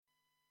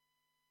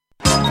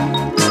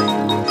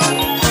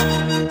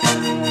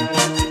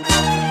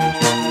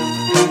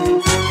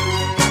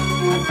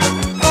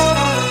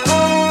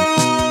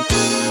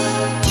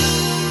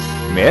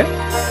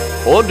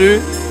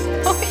du.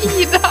 Og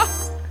Ida.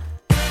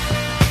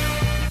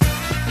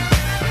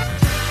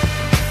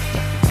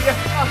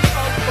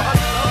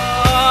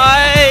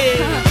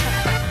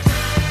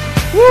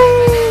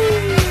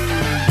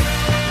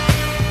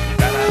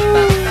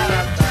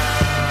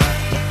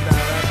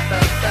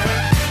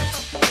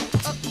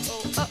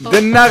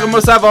 Det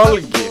nærmer seg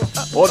valg,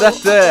 og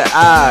dette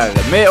er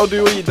med og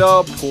du og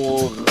Ida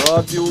på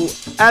Radio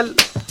L,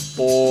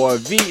 og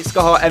vi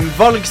skal ha en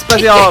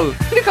valgspesial.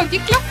 Du kan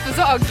ikke klappe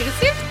så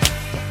aggressivt.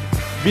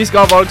 Vi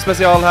skal ha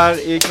valgspesial her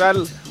i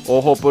kveld,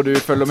 og håper du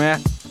følger med.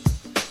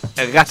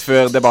 Rett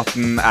før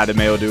debatten er det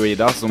med og du og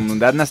Ida, som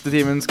den neste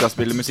timen skal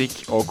spille musikk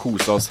og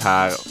kose oss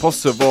her på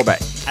Sørvårbei.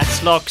 Et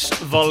slags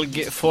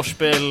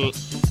valgforspill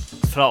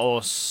fra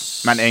oss.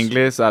 Men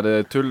egentlig så er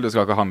det tull, det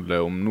skal ikke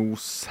handle om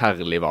noe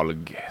særlig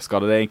valg.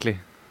 Skal det egentlig?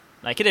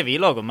 Nei, ikke det vi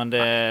lager, men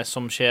det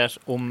som skjer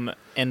om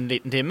en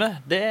liten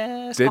time, det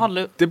skal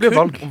handle det blir kun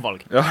valg. Om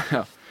valg. Ja,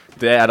 ja.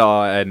 Det er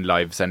da en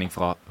livesending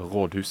fra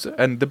Rådhuset,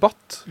 en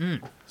debatt.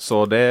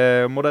 Så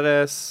det må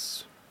dere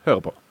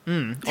høre på.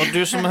 Og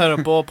du som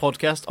hører på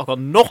podcast akkurat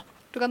nå,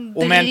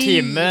 om en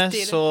time,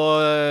 så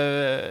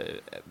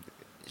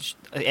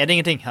er det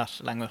ingenting her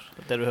lenger.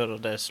 Det du hører,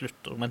 det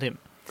slutter om en time.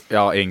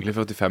 Ja, egentlig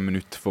 45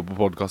 minutter, for på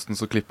podcasten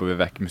så klipper vi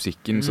vekk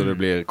musikken, så det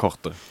blir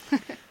kortere.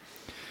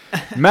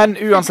 Men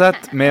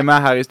uansett, med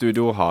meg her i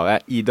studio har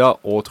jeg Ida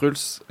og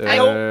Truls.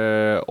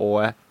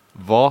 Og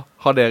hva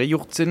har dere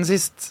gjort siden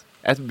sist?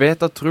 Jeg vet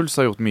at Truls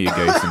har gjort mye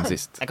gøy siden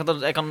sist. Jeg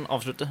kan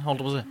avslutte,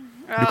 holdt på å si.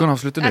 Du kan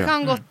avslutte det, Jeg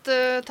kan godt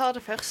ta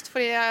det først,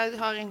 fordi jeg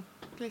har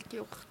egentlig ikke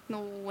gjort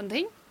noen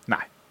ting.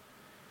 Nei.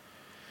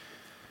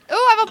 Jo,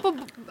 jeg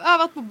har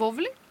vært på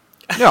bowling.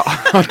 Ja,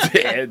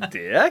 det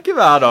er ikke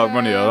hver dag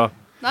man gjør da.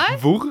 Nei.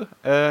 Hvor?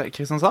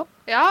 Kristiansand?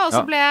 Ja, og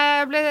så ble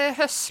jeg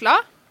høsla.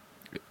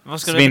 Hva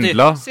skal det bety?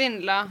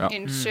 Svindla. Ja.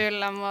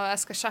 Unnskyld, jeg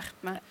skal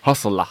skjerpe meg.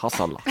 Hassala.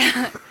 Hassala.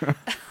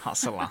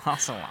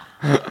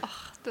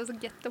 Du er så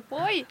ghetto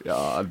boy.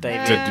 Ja, det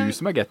er du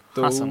som er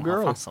ghetto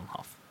girl.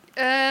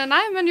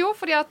 Nei, men jo,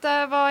 fordi at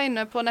jeg var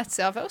inne på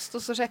nettsida først,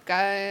 og så sjekket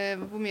jeg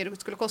hvor mye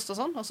det skulle koste og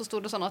sånn, og så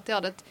stod det sånn at de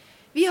hadde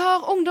vi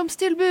har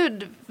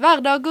ungdomstilbud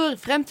hverdager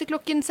frem til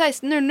klokken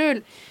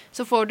 16:00.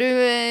 Så får du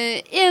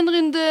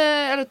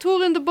 2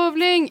 runder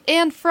bowling,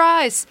 1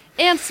 fries,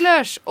 1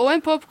 slush og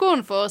en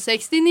popcorn for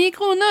 69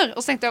 kroner.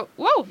 Og så tenkte jeg,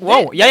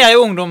 wow. Jeg er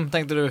jo ungdom,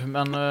 tenkte du,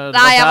 men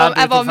nei,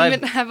 jeg var med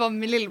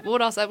min lillebror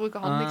da, så jeg bruker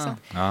han, liksom.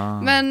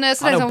 Men,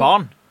 så han er jo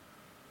barn.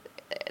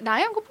 Nei,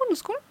 han går på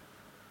ungdomsskolen.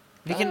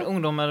 Hvilken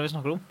ungdom er det vi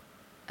snakker om?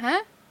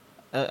 Hæ?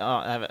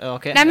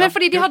 Okay, nei, men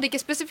fordi de hadde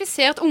ikke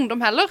spesifisert ungdom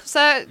heller, så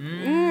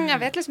jeg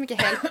vet liksom ikke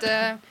helt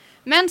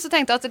men så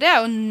tenkte jeg at det er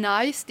jo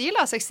nice deal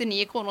da,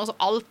 69 kroner, så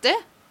alt det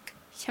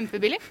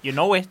kjempebillig. You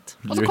know it.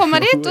 Og så kom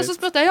jeg dit, og så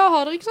spurte jeg,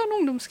 har dere ikke sånn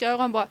ungdomsgreier?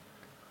 Og han bare,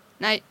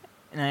 nei,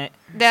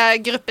 det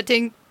er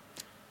gruppeting.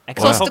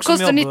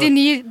 Koster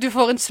 99, du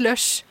får en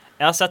slush.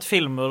 Jeg har sett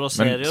filmer og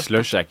serier. Men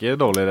slush er ikke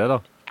dårlig det da.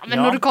 Ja, men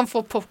når du kan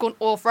få popcorn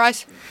og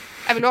fries.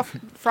 Jeg vil ha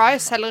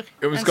fries heller.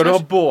 Jo, men skal du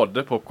ha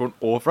både popcorn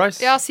og fries?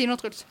 Ja, si noe,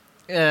 Truls.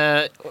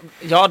 Ja,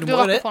 du må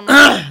jo det.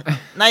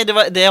 Nei, det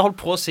var det jeg holdt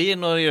på å si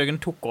når Jørgen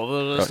tok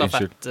over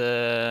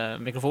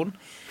stafett-mikrofonen.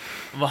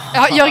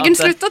 Ja, Jørgen,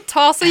 slutt å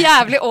ta så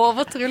jævlig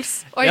over, Truls.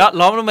 Oi. Ja,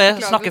 la meg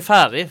med snakke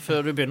ferdig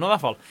før du begynner i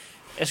hvert fall.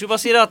 Jeg skulle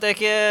bare si det at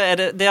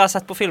det jeg har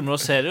sett på filmer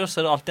og serier,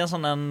 så er det alltid en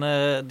sånn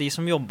de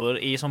som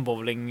jobber i sånn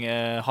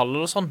bowlinghaller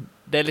og sånn.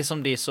 Det er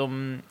liksom de som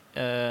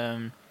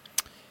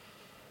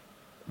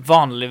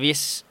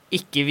vanligvis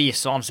ikke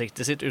viser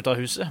ansiktet sitt ut av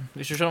huset,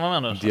 hvis du skjønner hva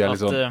jeg mener. De er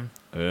litt sånn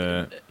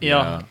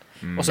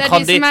og så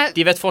kan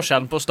de vet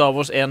forskjellen på Star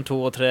Wars 1, 2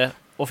 og 3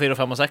 og 4 og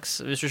 5 og 6,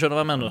 hvis du skjønner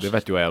hva jeg mener. Det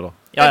vet jo jeg da.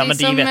 Ja, men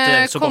de vet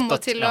det så godt at kommer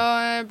til å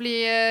bli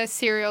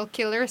serial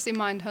killers i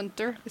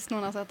Mindhunter, hvis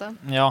noen har sett det.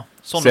 Ja,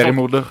 sånn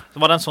seriemorder. Så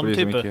var det en sånn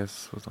type.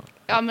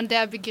 Ja, men det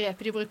er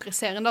begrepet de bruker i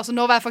serien da, så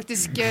nå var jeg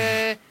faktisk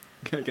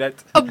greit.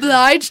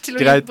 Obliged til å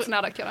bruke. Nei,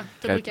 det er ikke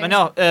det. Men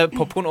ja,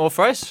 popcorn og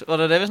fries, var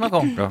det det vi snakket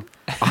om? Ja.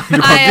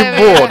 Du kan ikke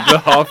både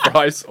ha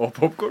fries og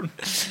popcorn.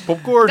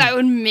 Det er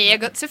jo en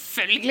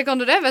selvfølgelig kan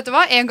du det, vet du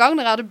hva? En gang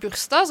når jeg hadde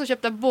bursdag, så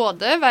kjøpte jeg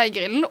både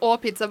veigrillen og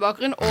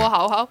pizzabakeren og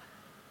hao-hao.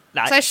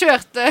 Så jeg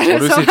kjørte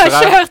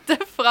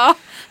fra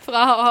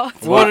hao-hao.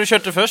 Hvor var du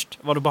kjørte først?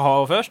 Var du på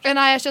hao først?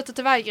 Nei, jeg kjørte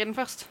til veigrillen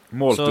først.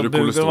 Målte du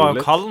kolesterolet litt? Så burger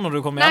var kald når du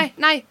kom hjem?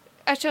 Nei.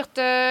 Jeg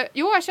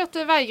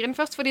kjørte veigrillen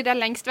først, fordi det er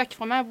lengst vekk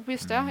fra meg på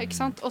Justøya, ikke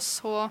sant? Og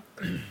så...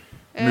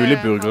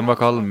 Mulig burgeren var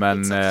kald,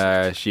 men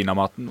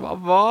kinamaten var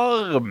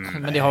varm.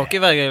 Men de har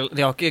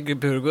ikke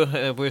burger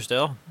på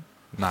Justøya.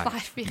 Nei,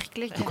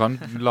 virkelig ikke. Du kan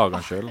lage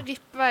den selv.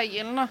 Ripp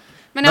veigrillen da.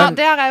 Men ja,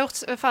 det har jeg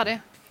gjort ferdig.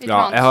 Ja,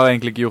 jeg har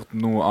egentlig ikke gjort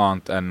noe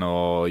annet enn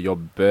å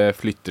jobbe,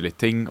 flytte litt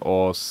ting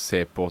og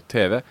se på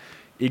TV.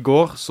 I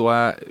går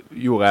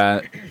gjorde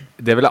jeg,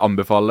 det vil jeg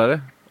anbefale dere,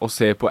 å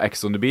se på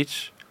Ex on the Beach,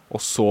 og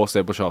så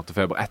se på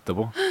Charterfeber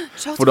etterpå.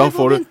 For da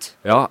får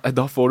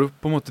du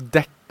på en måte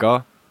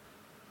dekka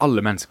alle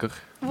mennesker.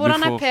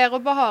 Hvordan er Per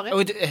og Bahari?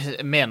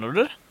 Mener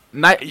du det?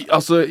 Nei,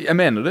 altså, jeg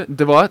mener det.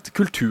 Det var et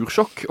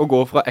kultursjokk å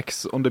gå fra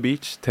Ex on the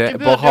Beach til Du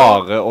burde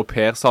Bahare og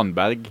Per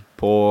Sandberg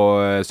på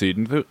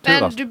sydentur.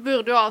 Men Altså. du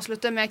burde jo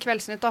avslutte med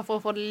Kveldsnytt da, for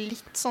å få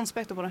litt sånn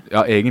spekter på det.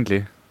 Ja,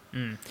 egentlig.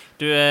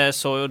 Du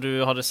så jo du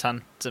hadde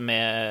sendt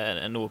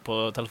med noe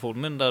på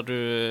telefonen min der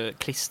du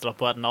klistret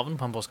på et navn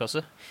på en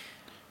postkasse.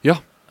 Ja.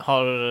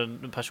 Har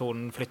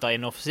personen flyttet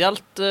inn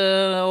offisielt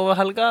over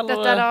helga, eller?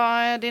 Dette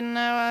da din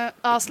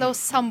Aslo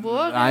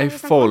samboer? Nei,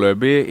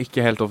 foreløpig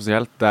ikke helt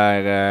offisielt. Det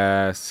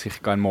er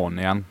cirka en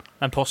måned igjen.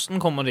 Men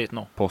posten kommer dit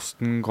nå.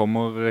 Posten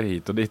kommer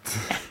hit og dit.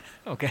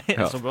 Ok,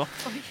 Ja. så bra.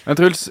 Men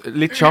Truls,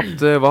 litt kjapt,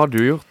 hva har du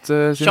gjort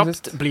siden Kjapt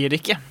sist? blir det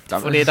ikke, Ja,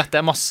 men- fordi dette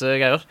er masse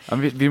greier. Ja,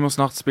 vi må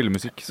snart spille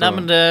musikk. Så. Nei,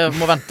 men det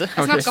må vente.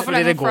 Jeg snakker for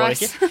Fordi lenge det går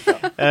Price.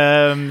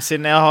 ikke.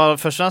 Siden jeg har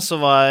først og fremst så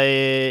var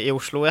jeg i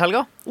Oslo i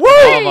helga.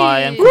 Da var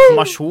jeg i en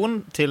konfirmasjon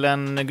til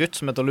en gutt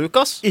som heter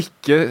Lukas.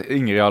 Ikke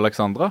Ingrid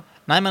Alexandra.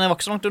 Nei, men jeg var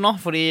ikke så langt unna,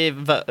 fordi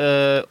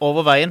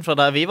over veien fra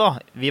der vi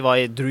var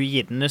i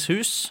Druidenes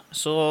hus,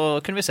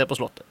 så kunne vi se på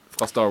slottet.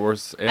 Fra Star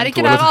Wars 1, Er det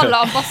ikke 2 eller der 3?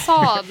 alle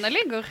ambassadene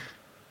ligger?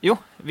 Jo,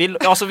 vi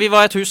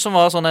var i et hus som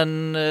var sånn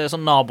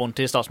naboen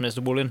til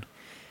statsministerboligen.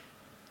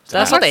 Så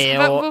der satt jeg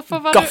og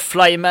Hvorfor var du...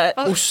 gafla i med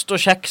ost og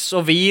kjeks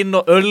og vin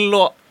og øl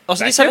og...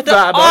 Altså, de Det er ikke serverte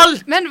hver dag.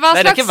 alt! Men hva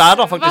Nei, det er ikke hver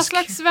dag,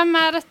 faktisk. hvem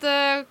er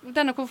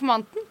denne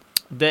konfirmanten?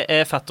 Det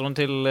er fetteren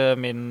til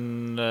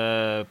min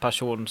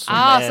person som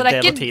Så det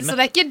er deler ikke, teamet. så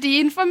det er ikke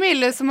din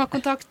familie som har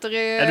kontakter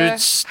i... Er du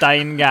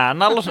stein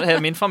gæren, eller?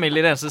 Min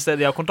familie, det eneste stedet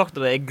de har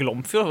kontakter, det er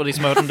Glomfjord, og de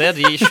som har hørt om det,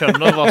 de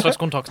skjønner hva slags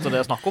kontakter det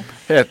er snakk om.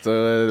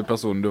 Heter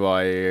personen du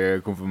var i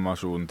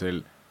konfirmasjonen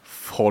til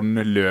von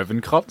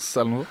Løvenkrantz,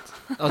 eller noe sånt?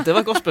 Ja, det var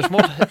et godt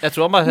spørsmål. Jeg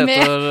tror han bare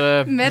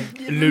heter med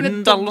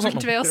Lund eller noe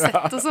sånt. W og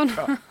Z og sånn.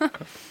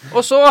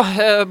 Og så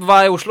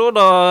var jeg i Oslo.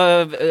 Da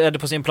er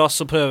det på sin plass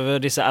å prøve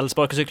disse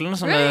elsparkesyklene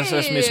som det er så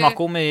mye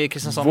snakk om i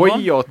Kristiansand.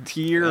 Voi og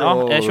Tear Ja,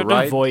 og jeg kjørte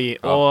Ride. Voi,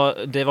 Ja.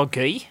 og det var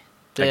gøy.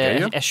 Det er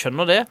gøy, ja. Jeg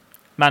skjønner det,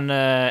 men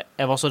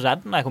jeg var så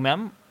redd når jeg kom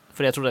hjem,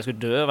 fordi jeg trodde jeg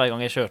skulle dø hver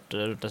gang jeg kjørte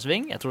rundt en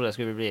sving. Jeg trodde jeg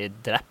skulle bli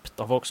drept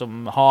av folk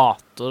som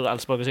hater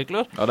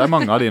elsparkesykler. Ja, det er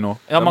mange av de nå.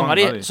 Ja, Det er mange av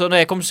de. Så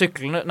når jeg kom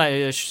syklene,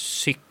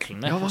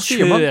 Ja, hva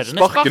sier man? kjørende,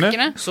 Sparkene?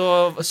 Sparkene.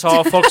 så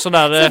sa folk sånn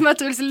der Som jeg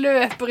tror liksom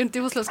løper rundt i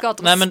Oslos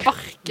gater Nei, og men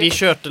sparker. vi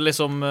kjørte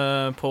liksom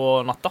på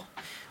natta,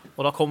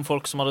 og da kom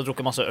folk som hadde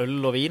drukket masse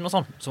øl og vin og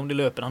sånn, så må de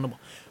løpe den og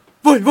bare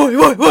Voi, voi,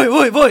 voi, voi,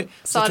 voi, voi!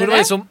 Så Sa jeg de tror det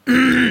var det? liksom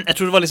Jeg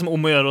tror det var liksom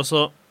om å gjøre å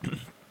så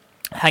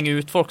henge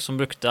ut folk som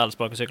brukte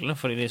elsparkesyklene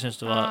fordi de syntes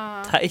det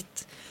var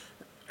teit.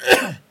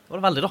 Det var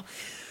det veldig, da.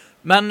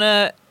 Men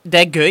det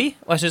er gøy,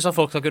 og jeg synes at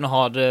folk skal kunne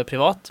ha det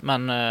privat,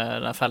 men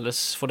den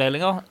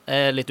fellesfordelingen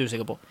er jeg litt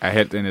usikker på. Jeg er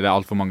helt enig, det er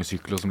alt for mange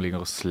sykler som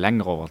ligger og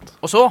slenger overalt.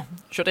 Og så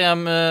kjørte jeg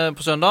hjem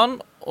på søndagen,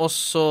 og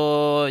så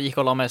gikk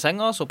jeg og la meg i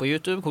senga, så på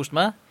YouTube, koste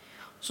meg.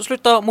 Så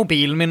slutta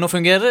mobilen min å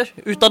fungere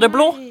ut av det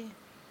blå.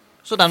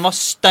 Så den var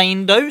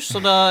steindød,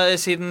 så da,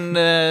 siden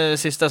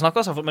sist jeg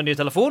snakket, så har jeg fått meg en ny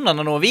telefon. Den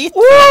er nå hvit,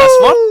 den er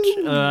svart.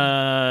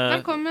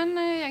 Velkommen,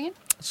 gjengen.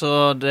 Så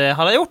det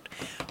hadde jeg gjort.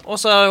 Og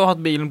så har jeg jo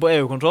hatt bilen på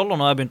EU-kontroll, og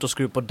nå har jeg begynt å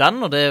skru på den,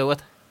 og det er jo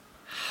et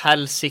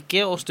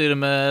helsike å styre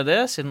med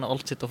det, siden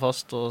alt sitter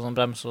fast og sånn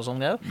bremser og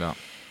sånn greier. Ja.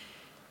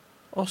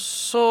 Og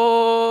så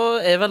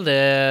er vel det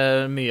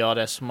mye av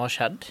det som har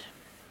skjedd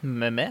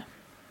med meg.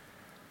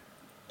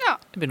 Ja.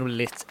 Jeg begynner å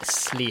bli litt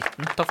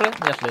sliten. Takk for det.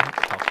 Hjertelig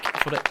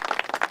takk for det.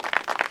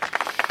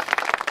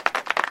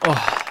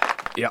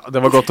 Ja,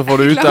 det var godt å få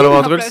det ut, eller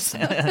hva, Truls?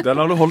 Applaus. Den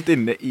har du holdt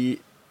inne i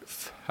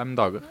 5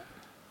 dager.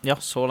 Ja,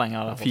 så lenge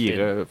har jeg fått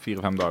tid.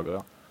 4-5 dager,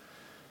 ja.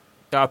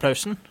 Ja,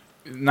 applausen.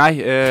 Nei,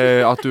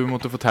 at du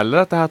måtte fortelle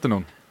dette her til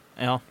noen.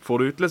 Ja. Får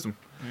det ut, liksom.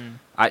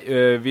 Nei,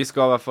 vi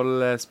skal i hvert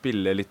fall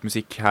spille litt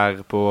musikk her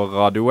på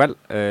Radio L.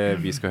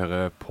 Vi skal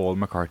høre Paul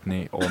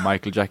McCartney og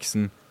Michael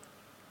Jackson.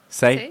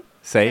 Say.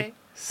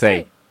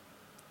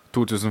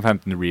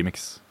 2015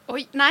 remix.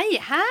 Oi, nei,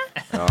 hæ?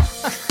 Ja.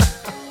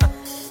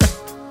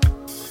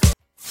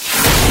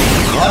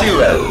 Radio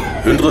L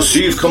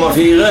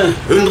 107,4,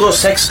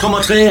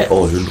 106,3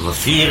 og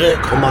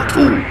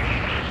 104,2.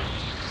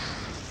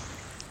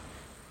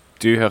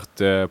 Du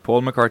hørte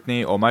Paul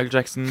McCartney og Michael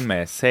Jackson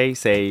med Say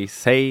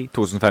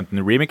 2015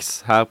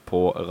 remix her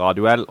på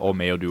Radio L, og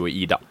med og du og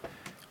Ida.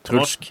 På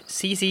norsk.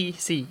 Si.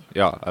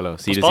 Ja, eller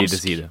side, spansk.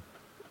 side.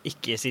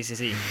 Ikke si,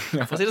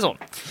 for å si det sånn.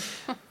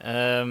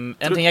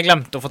 En ting jeg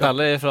glemte å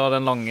fortelle fra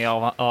den lange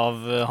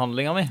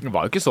avhandlingen min. Det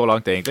var jo ikke så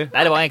langt, egentlig.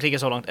 Nei, det var egentlig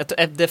ikke så langt.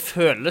 Det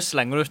føles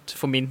lenger ut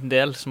for min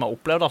del, som har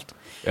opplevd alt.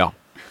 Ja.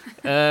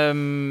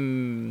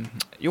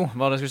 Jo,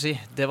 hva var det jeg skulle si?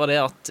 Det var det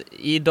at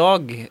i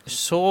dag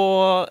så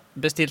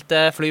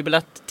bestilte jeg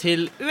flybillett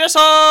til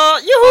USA!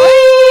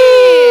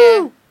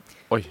 Juhu!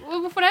 Oi.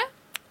 Hvorfor det?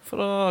 For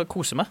å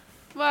kose meg.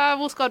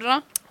 Hvor skal du da?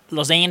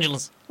 Los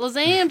Angeles. Los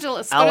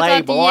Angeles. Skal LA, du ta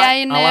et boy.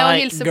 jeg ned og LA,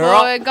 hilse girl.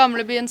 på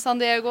gamlebyen San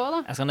Diego, da?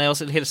 Jeg skal ned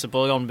og hilse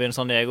på gamlebyen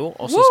San Diego,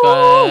 og så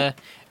skal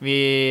vi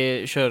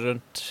kjøre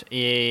rundt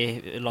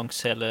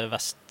langs hele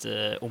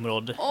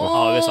vestområdet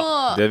av USA.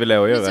 Det vil jeg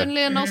også gjøre.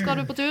 Misunnelig, når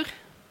skal du på tur?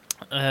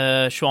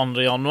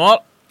 22.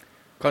 januar.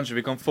 Kanskje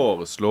vi kan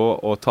foreslå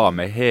å ta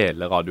med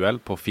hele Radio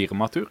L på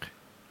firmatur?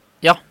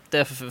 Ja,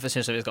 det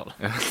synes jeg vi skal.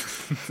 Ja.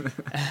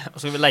 Og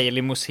så skal vi leie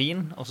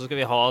limousin, og så skal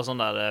vi ha sånn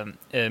der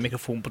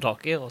mikrofon på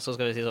taket, og så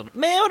skal vi si sånn,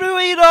 «Med og du,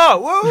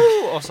 Ida!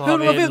 Wow!» Og så har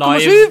vi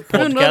live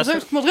podcast.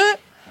 106,3.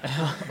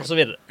 Ja, og så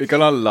videre. Vi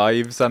kan ha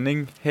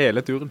livesending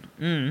hele turen.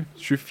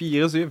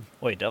 24/7.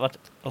 Oi, det har vært...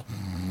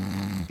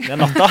 Det er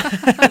natta.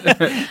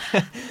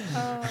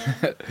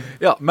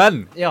 Ja,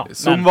 men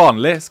som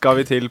vanlig skal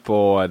vi til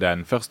på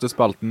den første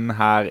spalten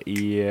her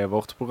i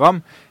vårt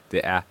program.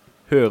 Det er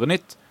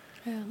Hørenytt.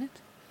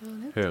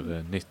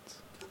 Hørenytt.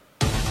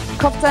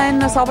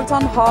 Kaptein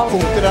Sabeltann har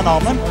punkt i den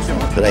armen.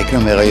 For det er ikke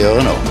noe mer å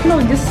gjøre nå.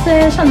 Norges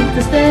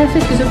kjenteste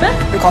fiskesuppe.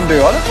 Du kan dø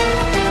av det.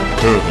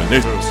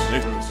 Hørenytt.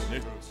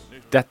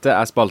 Dette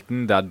er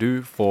spalten der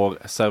du får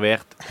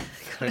servert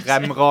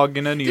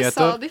fremragende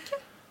nyheter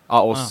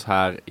av oss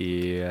her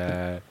i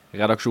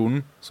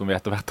redaksjonen, som vi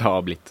etter hvert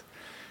har blitt.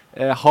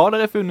 Har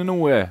dere funnet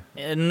noe?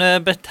 En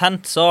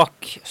betent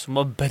sak som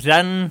har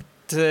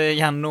brent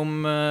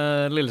gjennom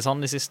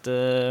Lillesand de siste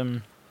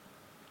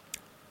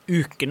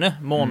ukene,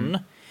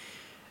 månedene,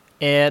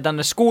 er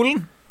denne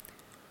skolen.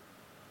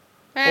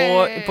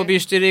 Og på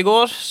bystyret i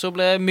går så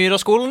ble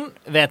Myra-skolen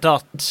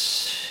vedtatt.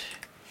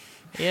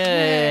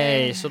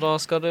 Yay, så da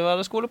skal det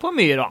være skole på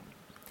Myra.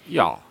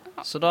 Ja.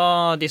 Så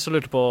da, de som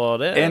lurte på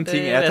det... En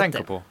ting jeg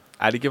tenker på,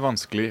 er det ikke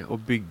vanskelig å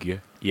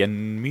bygge i en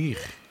myr?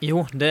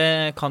 Jo,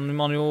 det kan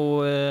man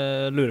jo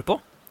lure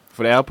på.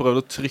 For jeg har prøvd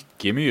å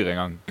trykke i myr en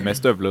gang, med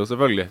støvler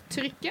selvfølgelig.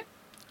 Trykke?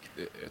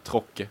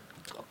 Tråkke.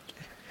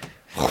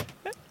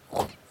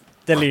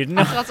 Det er lyden,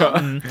 ja.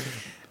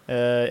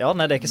 Ja,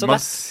 nei, det er ikke så lett.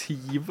 Man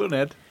siver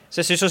ned. Så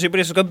jeg synes også på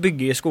de som skal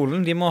bygge i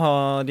skolen, de må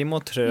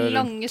trø rundt...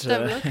 Lange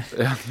støvler.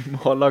 Ja, de må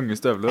ha lange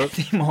støvler.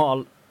 De må ha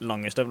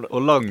lange støvler.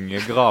 Og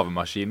lange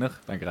gravemaskiner,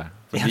 tenker jeg.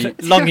 Fordi...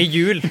 Lange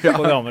hjul på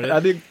gravemaskiner.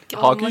 Ja, de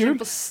har ikke hjul.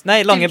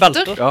 Nei, lange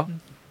belter.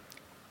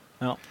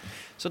 Ja.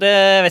 Så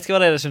jeg vet ikke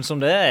hva dere synes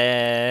om det.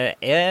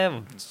 Jeg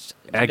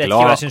vet ikke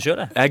hva jeg synes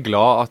selv det. Jeg er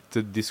glad at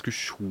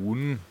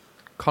diskusjonen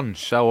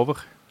kanskje er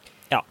over.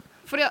 Ja.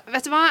 Fordi,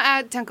 vet du hva?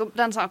 Jeg tenker på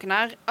den saken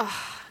her...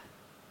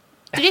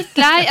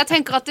 Drittlei. Jeg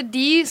tenker at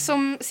de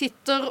som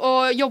sitter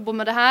og jobber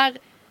med det her,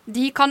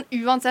 de kan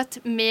uansett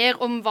mer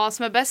om hva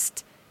som er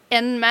best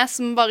enn meg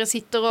som bare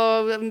sitter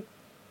og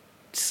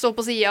står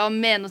på siden og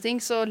mener ting,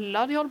 så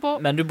la de holde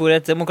på. Men du bor i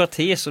et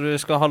demokrati, så du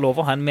skal ha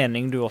lov å ha en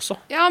mening du også.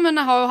 Ja, men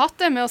jeg har jo hatt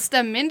det med å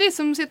stemme inn de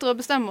som sitter og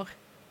bestemmer.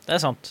 Det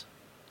er sant.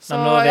 Så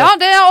ja,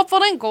 det er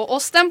oppfordring. Gå og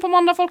stem på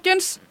mandag,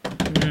 folkens.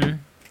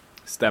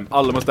 Stem.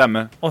 Alle må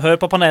stemme. Og hør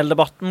på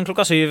paneldebatten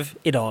 7:00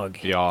 i dag.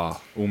 Ja,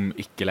 om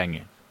ikke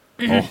lenge.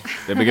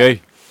 Det blir gøy.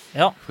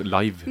 Ja.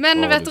 Live.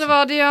 Men vet dere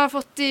hva de har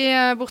fått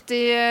borti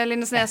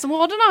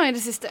Lindesnes-området da, i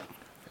det siste?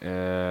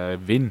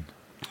 Vind.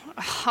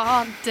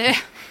 Ja, det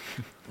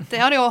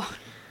har de også.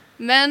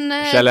 Men...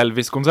 Kjell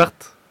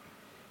Elvis-konsert.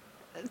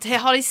 Det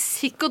har de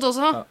sikkert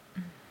også.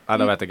 Nei,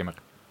 da vet jeg ikke mer.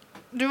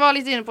 Du var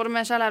litt inne på det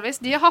med Kjell Elvis.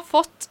 De har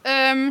fått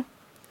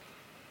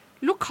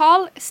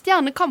lokal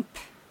stjernekamp.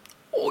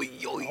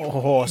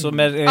 Så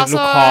med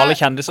lokale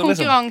kjendiser,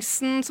 liksom.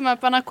 Konkurransen som er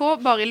på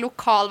NRK, bare i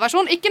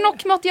lokalversjon. Ikke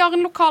nok med at de har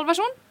en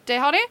lokalversjon, det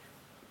har de.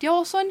 De har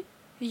også en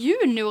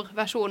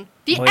juniorversjon.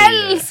 De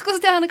elsker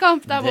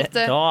stjernekamp der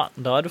borte.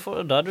 Da er du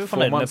fornøyd med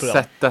programmet. Får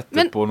man sett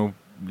dette på noe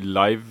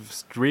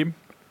livestream?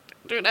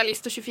 Det er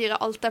liste 24,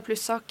 alt er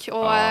plussak.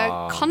 Og jeg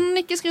kan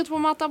ikke skryte på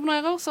meg at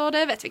abonnerer, så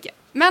det vet vi ikke.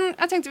 Men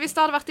jeg tenkte hvis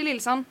det hadde vært i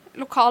Lillesand,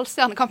 lokal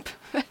stjernekamp.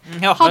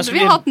 Hadde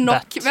vi hatt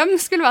nok? Hvem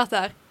skulle vært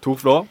der? Tor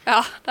Flå.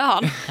 Ja, det har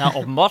han. Ja,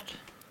 åpenbart.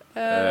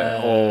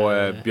 Og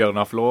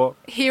Bjørnar Flå.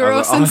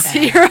 Heroes and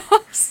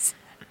Zeros.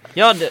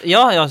 Ja,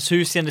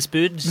 Susie and the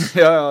Spoods.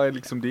 Ja,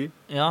 liksom de.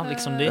 Ja,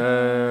 liksom de.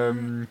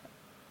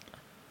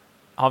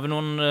 Har vi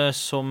noen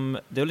som...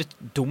 Det er jo litt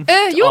dumt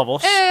av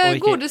oss.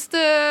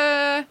 Godeste...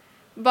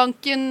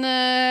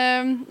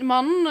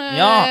 Banken-mannen.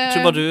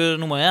 Trubadur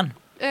nummer 1.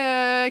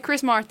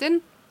 Chris Martin.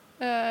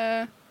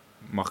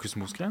 Markus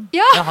Moskren?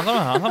 Ja, han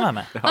kan være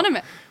med. Han er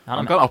med.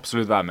 Han kan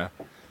absolutt være med.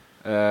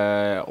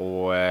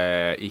 Og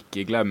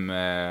ikke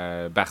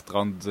glemme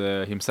Bertrand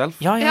himself.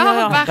 Ja,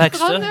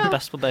 Bertrand, ja.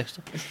 Best på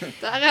Bergstad.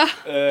 Der, ja.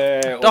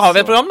 Da har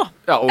vi et program, da.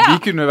 Ja, og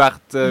vi kunne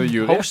vært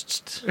jury.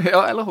 Host.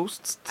 Ja, eller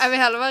host. Jeg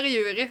vil heller være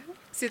jury.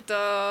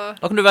 Da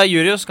kan du være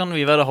jury, og så kan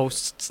vi være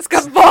host.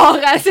 Skal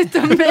bare sitte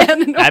og mene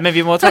noe. Nei, men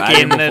vi må trekke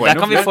inn. Der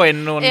kan vi få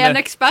inn noen... En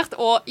ekspert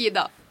og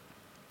Ida.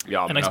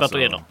 Ja, en ekspert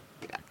og Ida.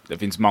 Det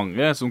finnes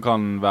mange som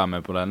kan være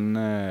med på den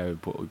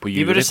på jury.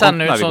 Vi burde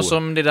sende ut sånn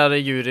som de der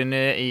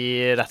juryene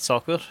i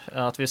rettssaker.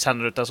 At vi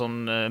sender ut et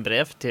sånn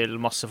brev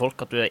til masse folk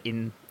at du er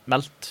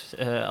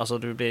innmeldt. Altså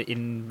du blir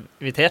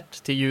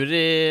invitert til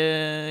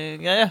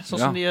jurygreier,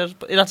 sånn som de gjør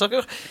i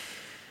rettssaker.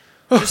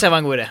 Det ser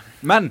var en god idé.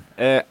 Men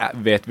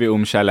vet vi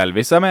om Kjell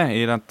Elvis er med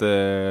i dette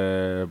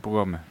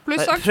programmet?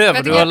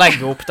 Prøver du å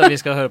legge opp da vi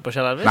skal høre på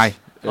Kjell Elvis? Nei.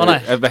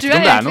 Jeg vet ikke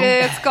om det er noe. Du er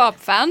egentlig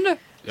skapfan, du.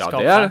 Ja,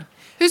 det er det.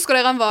 Husker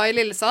dere han var i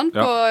Lillesand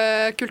på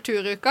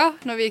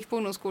kulturuka? Når vi gikk på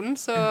ungdomsskolen,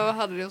 så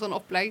hadde de jo sånn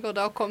opplegg, og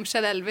da kom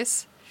Kjell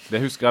Elvis. Det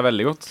husker jeg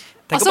veldig godt.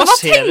 Altså, hva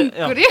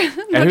tenker de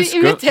når de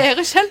inviterer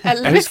Kjell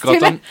Elvis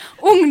til en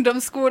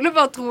ungdomsskole?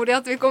 Bare tror de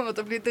at vi kommer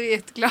til å bli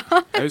dritglade.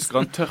 Jeg husker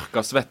han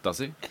tørka svetta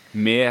si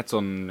med et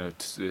sånn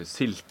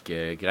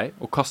silkegrei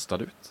og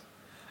kastet det ut.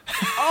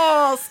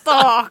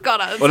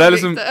 Stakkar det. Og det er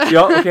liksom,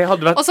 ja, ok,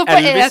 hadde vært og så på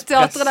Elvis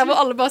E-teatret der hvor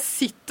alle bare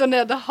sitter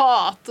nede og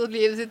hater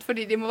livet sitt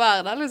fordi de må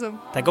være der, liksom.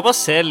 Tenk å bare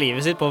se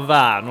livet sitt på å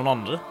være noen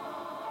andre.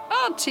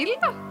 Chill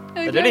da.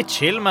 Det er litt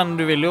chill, men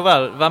du vil jo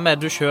være med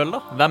du selv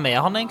da. Hvem er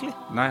han egentlig?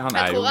 Nei, han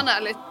Jeg er jo...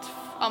 tror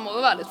han må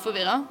jo være litt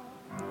forvirret.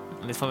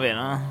 Litt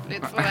forvirrende.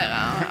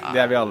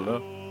 Det er vi alle.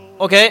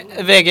 Ok,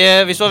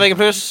 hvis du har VG+,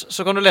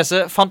 så kan du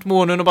lese «Fant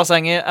moren under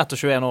bassenget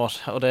etter 21 år».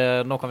 Og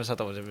nå kan vi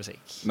sette over til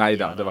musikk.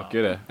 Neida, det var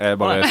ikke det.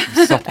 Jeg bare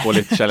satt på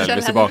litt Kjell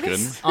Elvis i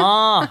bakgrunnen.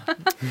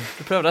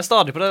 Du prøver deg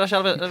stadig på det der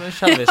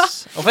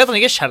Kjellvis. Hvorfor heter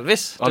han ikke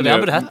Kjellvis? Det er det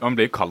han burde hett. Han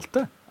blir jo kalt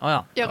det.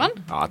 Ja. Gjør han?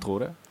 Ja, jeg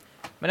tror det.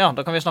 Men ja,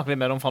 da kan vi snakke litt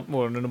mer om «Fant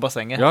moren under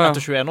bassenget»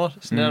 etter 21 år.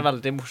 Så det er en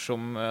veldig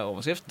morsom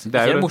overskrift. Det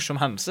er ikke en morsom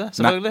hendelse,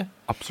 selvfølgelig.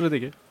 Nei, absolutt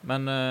ikke.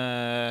 Men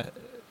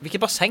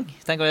hvilket basseng,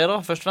 tenker jeg da,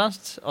 først og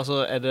fremst?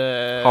 Altså, er det...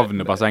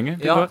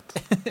 Havnebassenget, ja.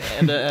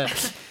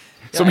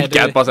 Som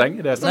ikke er et basseng.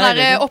 Sånn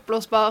der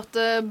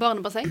oppblåsbart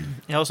barnebasseng.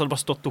 Ja, og så har det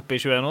bare stått oppe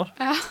i 21 år.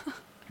 Ja.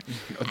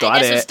 Og da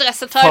er det så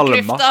stresset tar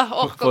jeg klufta,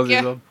 orker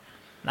ikke. Sånn.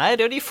 Nei,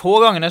 det er jo de få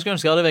gangene jeg skulle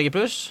ønske jeg hadde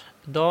VG+.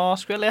 Da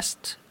skulle jeg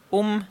lest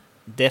om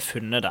det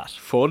funnet der.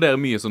 Får dere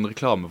mye sånn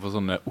reklame for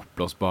sånne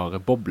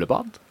oppblåsbare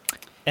boblebad?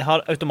 Jeg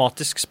har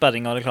automatisk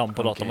sperring av reklame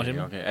på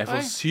datamaskinen. Okay. Jeg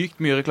får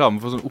sykt mye reklame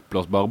for sånn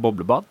oppblåsbare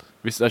boblebad.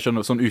 Hvis jeg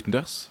skjønner sånn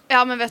utendørs.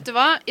 Ja, men vet du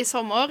hva? I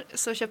sommer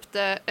så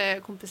kjøpte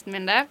kompisen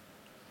min det.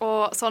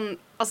 Og sånn,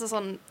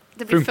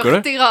 det blir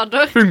 40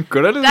 grader.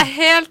 Funker det, liksom? Det er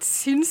helt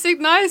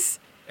sinnssykt nice.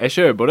 Jeg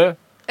kjøper det.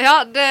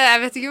 Ja, jeg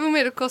vet ikke hvor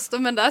mye det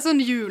koster, men det er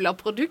sånn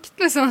juleprodukt,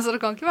 liksom, så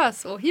det kan ikke være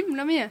så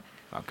himla mye.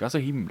 Det kan ikke være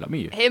så himla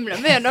mye. Himla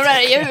mye, nå ble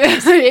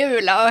det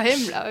jula og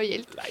himla og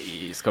gilt. Nei,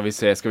 skal vi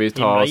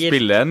ta og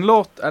spille en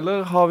låt,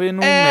 eller har vi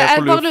noe mer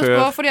på lur før? Jeg bare lurte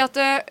på, fordi at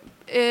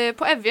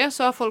på Evje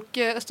så har folk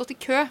stått i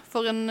kø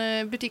for en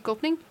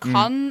butikkåpning.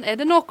 Er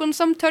det noen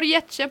som tør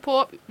gjette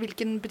på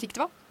hvilken butikk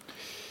det var?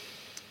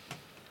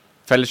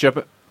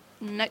 Felleskjøpet.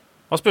 Nei.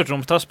 Hva spurte du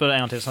om? Spør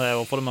en gang til, så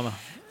jeg får det med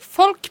meg.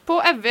 Folk på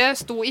Evje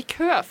sto i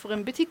kø for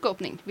en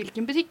butikkåpning.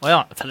 Hvilken butikk?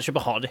 Åja,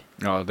 Felleskjøpet har de.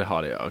 Ja, det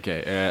har de, ok.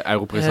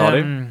 Europris har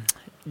de.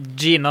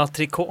 Gina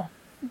Tricot.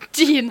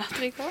 Gina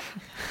Tricot?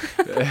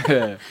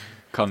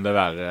 Kan det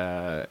være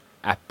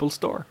Apple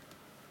Store?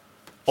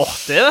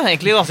 Det er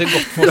egentlig et ganske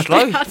godt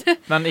forslag.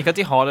 Men ikke at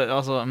de har det,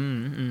 altså...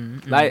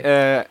 Nei,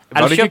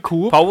 var det ikke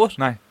Coop? Power?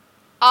 Nei.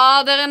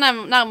 Dere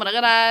nærmer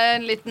dere. Det er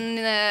en liten,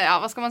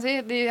 hva skal man si?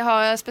 De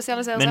har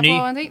spesialisert seg på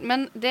en ting.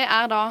 Men det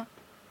er da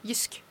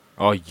Jysk.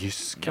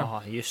 Jysk, ja.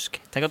 Ja, Jysk.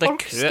 Tenk at det er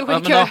Folk kø. sto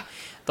i kø.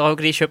 Da har jo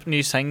ikke de kjøpt ny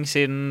seng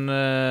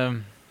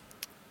siden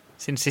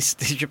sist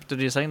de kjøpte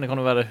ny seng. Det kan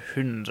jo være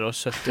 170 år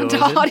siden.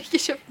 Da har de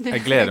ikke kjøpt ny seng.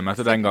 Jeg gleder meg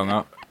til den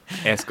gangen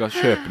jeg skal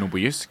kjøpe noe på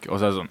Jysk, og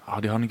så er det sånn,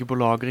 de har den ikke på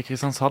lager i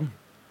Kristiansand.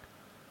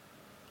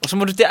 Og så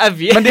må du til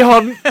Evje. Men de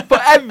har den på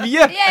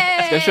Evje!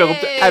 Skal jeg kjøre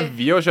opp til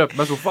Evje og kjøpe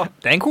meg sofa?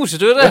 Det er en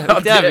kosetur, det.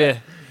 Til Evje.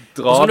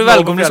 Og så må du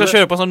velge om du skal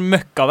kjøpe en sånn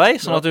møkkavei,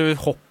 sånn at du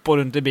hopper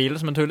rundt i bilen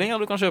som en tulling,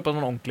 eller du kan kjøpe en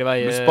sånn ordentlig vei.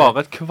 Du sparer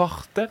et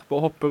kvarter på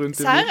å hoppe rundt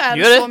i bilen. Ser er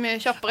det så mye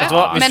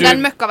kjappere. Men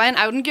den møkkaveien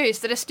er jo den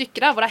gøyeste, det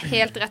stykket der, hvor det er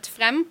helt rett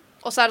frem,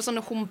 og så er det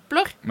sånne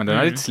humpler. Men den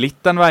er litt slitt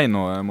den veien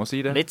nå, jeg må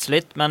si det. Litt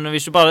slitt, men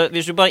hvis du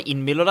bare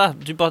innbiller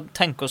deg, du bare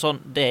tenker sånn,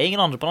 det er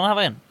ingen andre på denne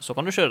veien, så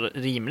kan du kjøre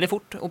rimelig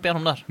fort opp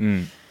gjennom der.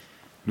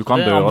 Du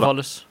kan dø av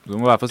det. Du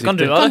må være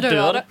forsiktig. Du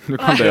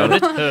kan dø av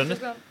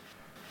det.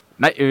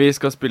 Nei, vi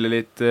skal spille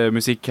litt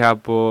musikk her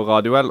på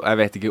Radio L, og jeg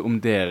vet ikke om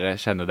dere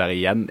kjenner dere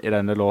igjen i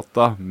denne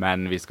låta,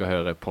 men vi skal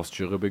høre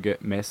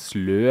Postgirobygget med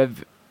Sløv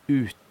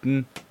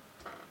uten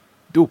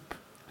dop.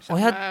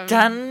 Ja,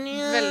 den,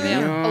 ja. Veldig,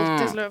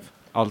 alltid sløv.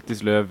 Alltid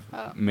sløv,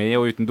 med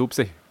og uten dop,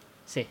 si.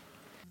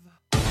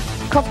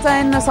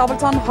 Kaptein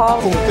Sabeltann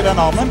har Punktet den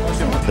armen.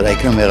 Det er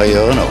ikke noe mer å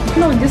gjøre nå.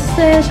 Norges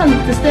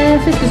kjenteste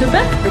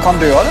fiskesuppe. Du kan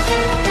dø av det.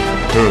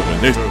 Høre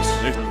nytt.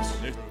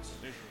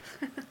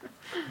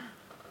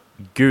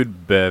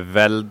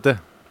 Gudbevelde.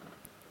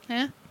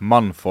 Ja.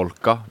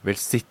 Mannfolka vil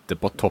sitte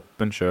på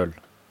toppen selv.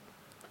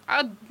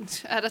 Er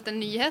dette en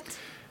nyhet?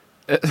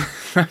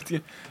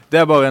 Det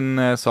er bare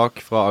en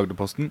sak fra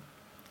Agderposten,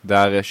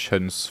 der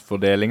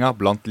kjønnsfordelinga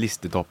blant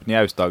listetoppene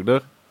i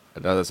Aust-Agder,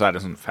 så er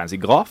det en sånn fancy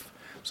graf,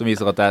 som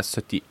viser at det er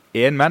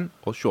 71 menn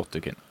og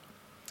 28 kvinner.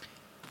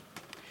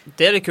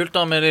 Det er litt kult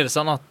da med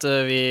Lillesand at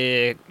vi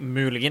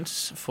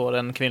muligens får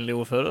en kvinnelig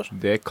ordfører.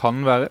 Det kan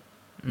være.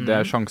 Det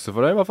er sjanse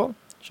for det i hvert fall.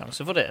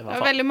 Sjanse for det i hvert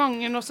fall. Det er veldig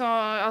mange nå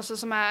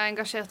som er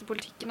engasjert i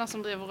politikken, da,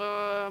 som driver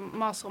og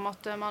maser om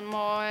at man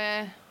må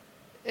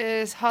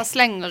ha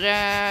slengere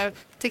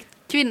til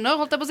kvinner,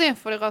 holdt jeg på å si,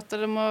 for at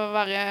det må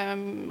være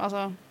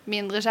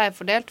mindre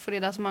skjevfordelt, fordi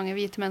det er så mange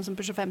hvite menn som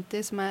pusher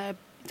 50 som er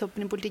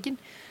toppen i politikken.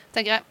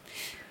 Tenker jeg,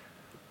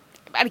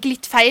 er det ikke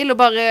litt feil å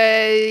bare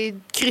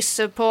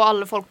krysse på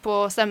alle folk på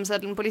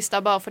stemmeseddelen på lista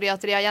bare fordi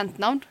at de har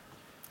jentenavn?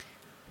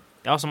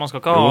 Ja, så man skal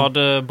ikke ha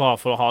det bare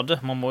for å ha det.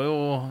 Man må jo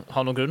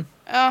ha noen grunn.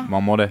 Ja.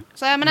 Man må det.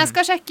 Men jeg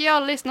skal sjekke i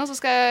alle listene, så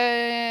skal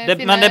jeg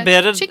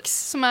finne chicks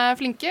som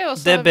flinke. Og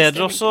så det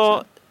bedre også...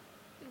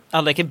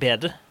 Eller det ikke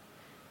bedre.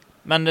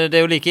 Men det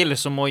jo like ille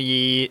som å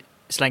gi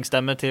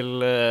slengstemme til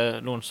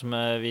noen som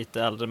hvite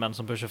eldre menn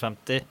som pusher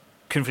 50.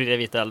 Kun fordi de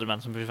hvite eldre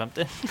menn som pusher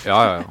 50.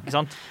 Ja. Ikke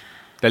sant?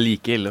 Det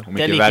like ille, om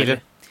ikke verre.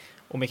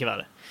 Om ikke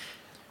verre.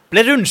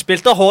 Ble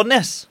rundspilt av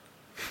Hårnes,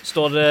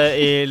 står det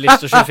i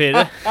liste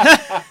 24.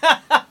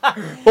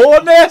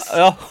 Hårnes!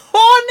 Ja,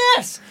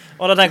 Hårnes!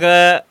 Og da tenker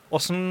jeg,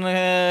 hvordan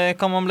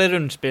kan man bli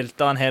rundspilt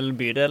av en hel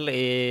bydel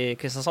i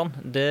Kristiansand?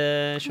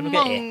 Det skjønner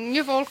ikke jeg.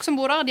 Mange folk som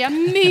bor der, de har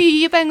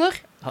mye penger.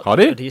 Har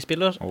de? De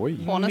spiller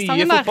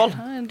mye fotball.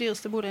 Ja, den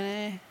dyreste boligen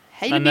i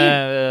hele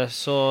byen.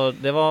 Så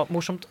det var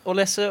morsomt å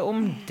lese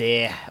om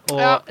det. Og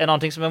en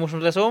annen ting som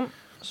morsomt å lese om,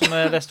 som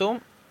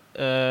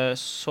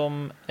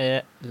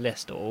jeg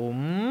leste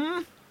om,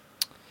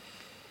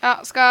 Ja,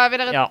 skal vi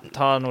dere... Ja,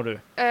 ta noe du.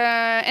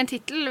 En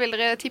titel, vil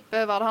dere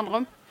tippe hva det handler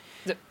om?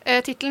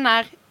 Titelen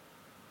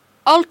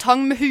Alt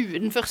hang med huet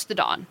den første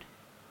dagen.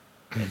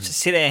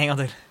 Si det en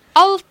gang til.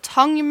 Alt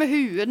hang med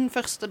huet den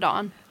første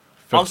dagen.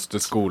 Første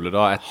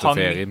skoledag etter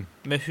ferien.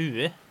 Med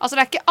huet? Altså,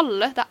 det ikke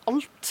alle, det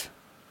alt.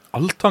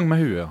 Alt hang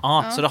med huet,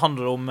 ja. Så det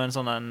handler om en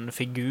sånn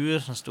figur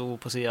som sto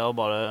på siden og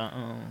bare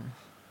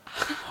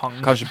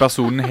hang. Kanskje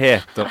personen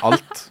heter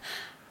Alt.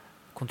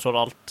 Kontroll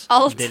alt.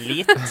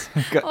 Delete.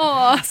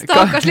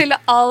 Stakkars lille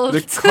alt.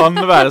 Det kan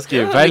være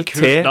skrivefeil.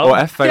 T og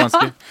F er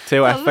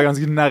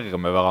ganske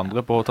nærme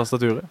hverandre på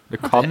tastaturet. Det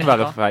kan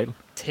være feil.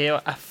 T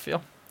og F, ja.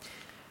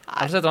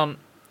 Her setter han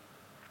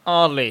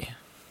Ali.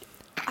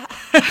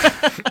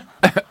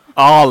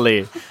 Ali.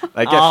 Det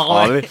er ikke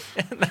Ali.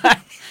 Nei.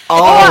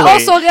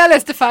 Sorry, jeg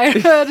leste feil.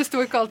 Det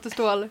sto ikke alt, det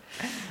sto Ali.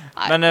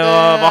 Nei, men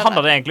hva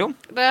handler det egentlig om?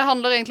 Det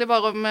handler egentlig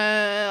bare om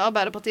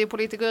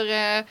Arbeiderpartipolitiker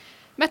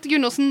Mette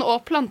Gundersen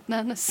og plantene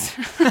hennes.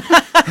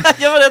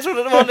 Ja, men jeg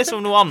trodde det var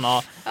liksom noe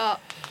annet.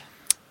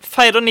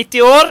 Feirer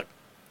 90 år,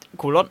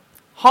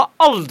 har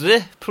aldri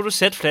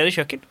produsert flere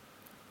kjøkken.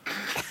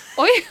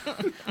 Oi,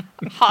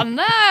 hen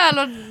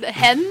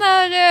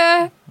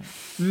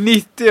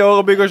 90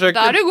 år og bygger kjøkken.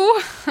 Da er du god.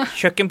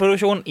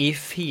 Kjøkkenproduksjon i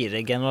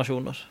 4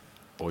 generasjoner.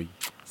 Oi.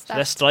 Så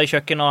det Stray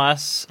Kjøkken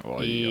AS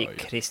i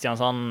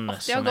Kristiansand.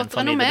 De har gått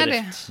renommé,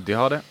 de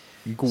har det.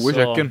 Gode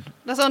kjøkken.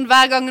 Det sånn,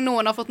 hver gang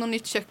noen har fått noe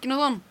nytt kjøkken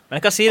og sånn. Men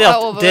jeg kan si det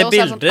at det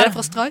bildet de har der... Er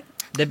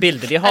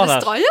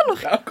det Stray, eller?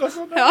 Det akkurat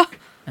sånn det.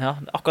 Ja,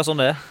 akkurat sånn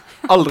det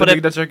Aldri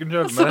bygd et kjøkken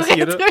selv, men jeg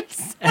sier det.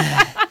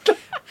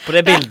 På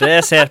det bildet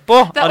jeg ser på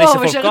av disse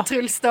folka,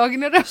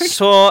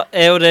 så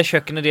jo det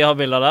kjøkkenet de har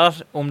bilder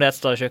der, om det et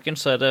Stray-kjøkken,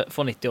 så det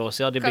for 90 år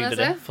siden de bygde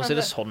det. For å si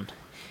det sånn.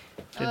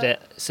 Det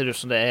ser ut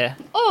som det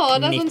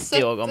 90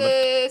 år gammel.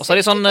 Og så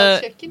de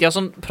har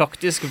sånn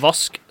praktisk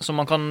vask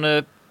som man kan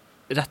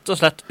rett og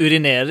slett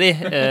urinere i,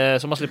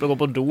 så man slipper å gå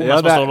på do mens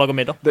man står og lager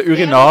middag. Det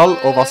urinal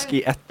og vask i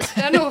ett.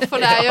 Det noe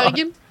for deg,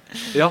 Jørgen.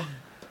 Ja.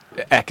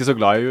 Jeg ikke så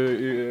glad i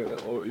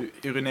å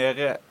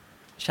urinere.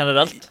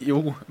 Generelt?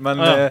 Jo,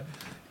 men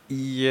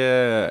i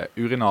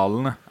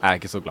urinalene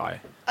jeg ikke så glad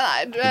i.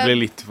 Nei, det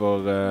blir litt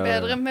for...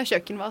 bedre med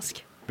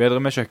kjøkkenvask. Bedre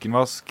med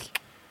kjøkkenvask.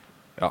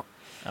 Ja.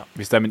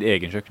 Hvis det min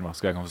egen kjøkkenvask,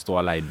 og jeg kan få stå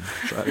alene,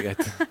 så det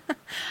greit.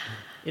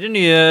 I den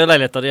nye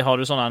leiligheten har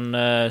du sånn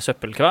en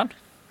søppelkvern?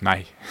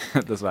 Nei,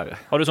 dessverre.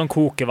 Har du sånn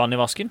kokevann i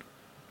vasken?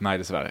 Nei,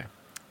 dessverre.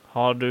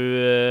 Har du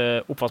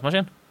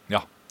oppvaskmaskin?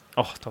 Ja.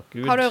 Takk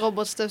Gud. Har du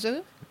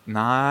robotstøvsuger?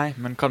 Nei,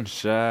 men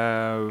kanskje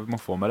må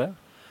få med det.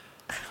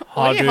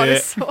 Har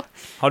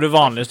du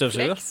vanlig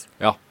støvsuger?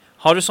 Ja.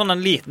 Har du sånn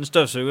en liten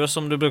støvsuger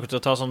som du bruker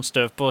til å ta sånn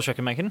støv på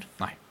kjøkkenbenken?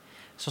 Nei.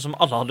 Sånn som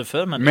alle hadde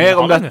før. Men mer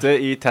om dette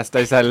i Test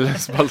deg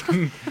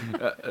selv-spalten.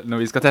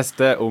 Når vi skal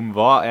teste om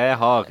hva jeg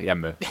har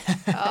hjemme.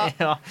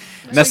 Ja.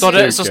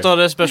 Så står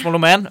det spørsmål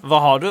nummer 1. Hva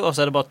har du? Og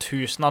så det bare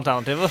 1000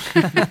 alternativer.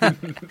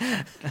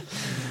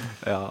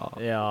 Ja.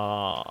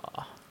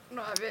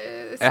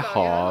 Jeg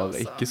har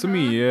ikke så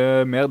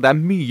mye mer. Det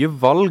mye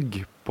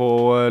valg på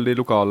de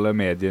lokale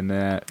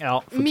mediene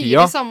for tida. Mye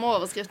de samme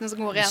overskriftene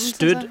som går igjen.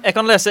 Stud. Jeg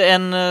kan lese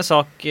en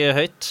sak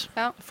høyt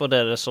for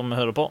dere som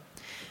hører på.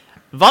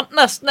 Vant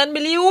nesten 1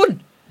 million!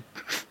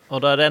 Og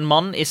da det en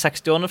mann i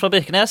 60-årene fra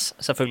Birkenes.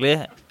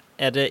 Selvfølgelig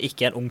det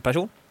ikke en ung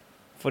person.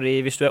 Fordi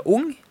hvis du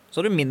ung,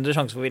 så har du mindre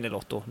sjanse for å vinne i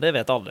lotto. Det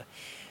vet alle.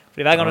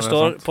 Fordi hver gang det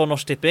står på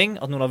Norsk Tipping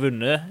at noen har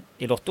vunnet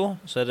i lotto,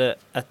 så det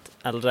et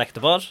eldre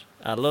ektepar,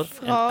 eller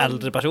en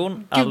eldre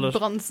person,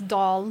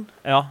 Gudbrandsdalen.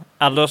 Ja,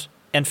 eller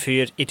en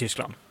fyr i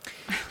Tyskland.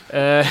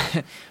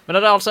 Men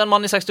det altså en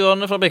mann i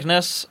 60-årene fra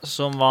Birkenes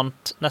som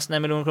vant nesten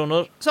 1 million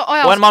kroner.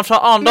 Og en mann fra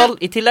Arendal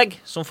i tillegg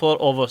som får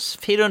over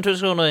 400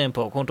 000 kroner inn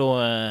på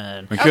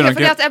kontoen.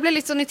 Fordi at jeg ble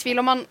litt sånn i tvil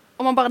om han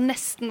bare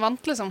nesten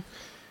vant, liksom.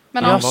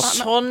 Men han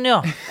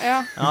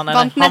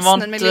vant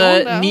nesten 1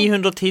 million.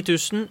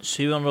 910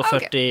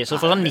 740. Så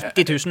får han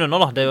 90 000 under,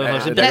 da. Det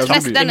er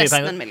nesten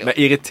 1 million. Det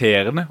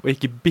irriterende å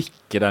ikke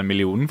bikke den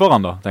millionen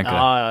foran, da, tenker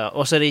jeg. Ja.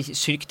 Og så det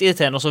sykt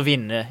irriterende å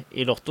vinne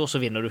i lotto, så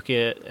vinner du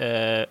ikke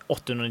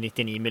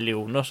 899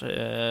 millioner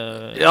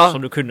som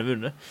du kunne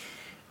vunnet.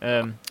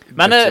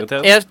 Men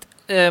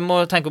jeg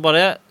må tenke på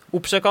det.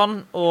 Oppsøk han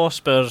og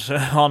spør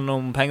han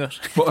om penger.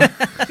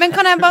 Men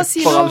kan jeg bare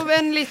si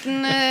en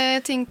liten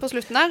ting på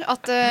slutten der?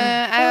 At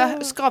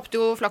jeg skrapte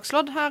jo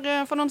flakslodd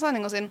her for noen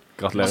sendinger siden.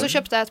 Gratulerer. Og så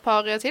kjøpte jeg et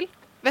par til.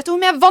 Vet du hvor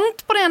mye jeg vant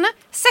på det ene?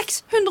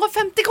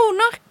 650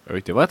 kroner! Oi,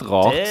 det var et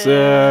rart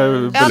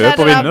beløp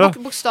å vinne da.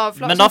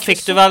 Men da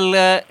fikk du vel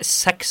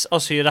 6 av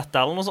 7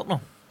 rette eller noe sånt nå?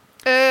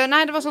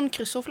 Nei, det var sånn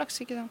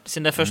kryssordflaks, ikke sant?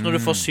 Siden det er først når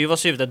du får 7 av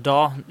 7, det er da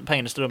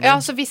pengene strømmer. Ja,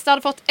 så hvis jeg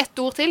hadde fått ett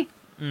ord til,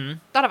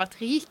 da hadde jeg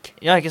vært rik.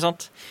 Ja, ikke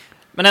sant?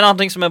 Men en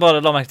annen ting som jeg bare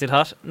la merke til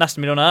her.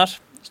 Nesten millionær,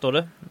 står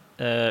det,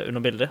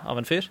 under bildet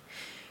av en fyr.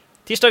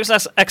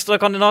 Tirsdagens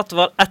ekstrakandidat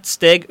var 1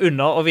 steg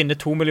unna å vinne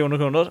 2 millioner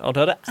kroner, og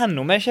det er det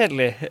enda mer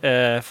kjedelig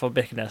for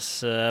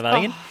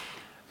Birkenes-væringen.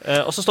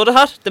 Og så står det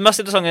her, det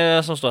mest interessante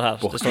som står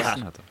her. Det står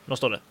her. Nå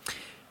står det.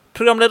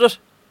 Programleder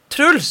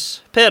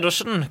Truls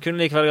Pedersen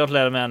kunne likevel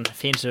gratulere med en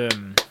fin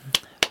sum.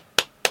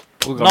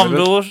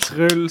 Navnord.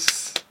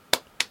 Truls.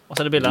 Og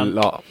så er det bildet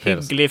av en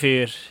hyggelig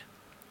fyr.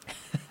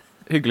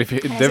 Hyggelig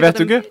fyr. Det vet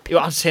du ikke? Jo,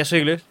 han ser så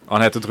hyggelig ut.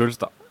 Han heter Truls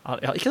da.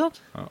 Ja, ikke sant?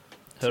 Ja.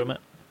 Hører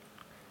med.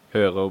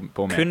 Hører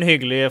på meg. Kun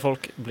hyggelige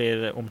folk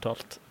blir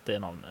omtalt det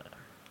navnet.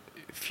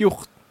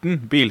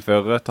 14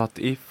 bilførere tatt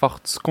i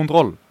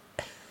fartskontroll.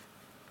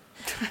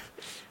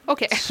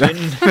 Ok.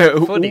 Synd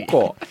for de.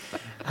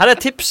 Her er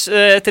et tips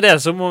til dere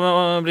som må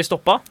bli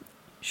stoppet.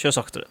 Kjør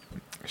saktere.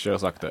 Kjør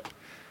sakte.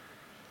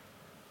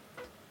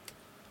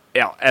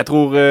 Ja, jeg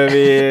tror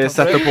vi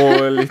setter på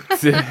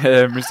litt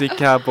musikk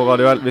her på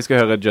Radio L. Vi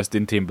skal høre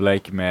Justin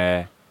Timberlake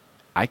med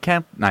I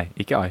Can't, nei,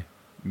 ikke I,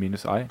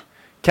 minus I.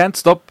 Can't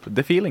Stop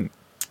the Feeling.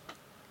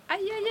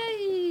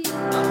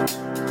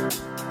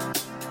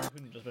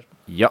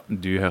 Ja,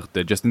 du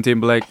hørte Justin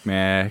Timberlake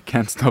med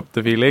Can't Stop the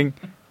Feeling,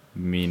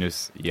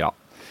 minus ja.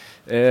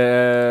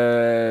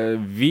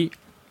 Vi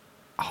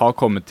har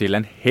kommet til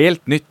et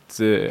helt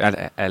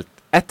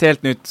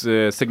nytt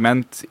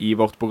segment i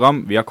vårt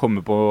program. Vi har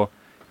kommet på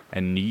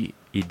en ny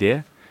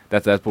idé.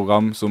 Dette er et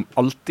program som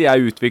alltid er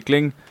i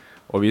utvikling,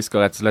 og vi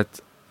skal rett og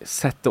slett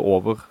sette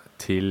over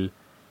til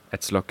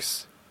et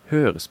slags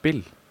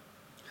hørespill.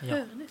 Ja.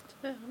 Hørenytt.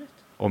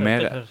 Og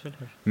mer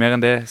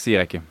enn det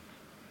sier jeg ikke.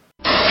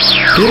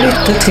 Du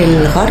lytter til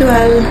Radio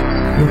L,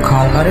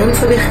 lokalradioen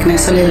for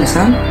Birkenes og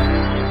Lillesand.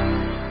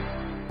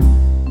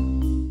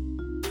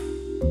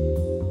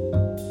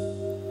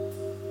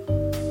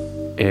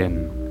 En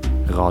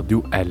Radio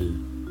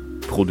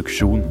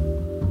L-produksjon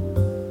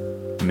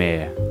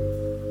med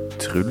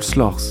Truls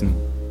Larsen,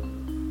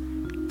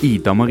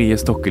 Ida Marie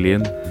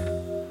Stokkelien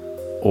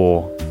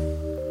og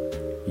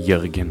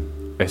Jørgen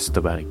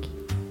Østerberg.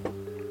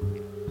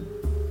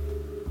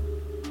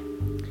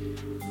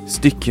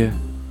 Stykket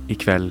i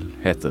kveld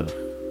heter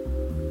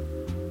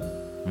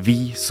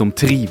Vi som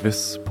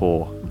trives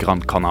på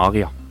Gran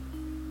Canaria.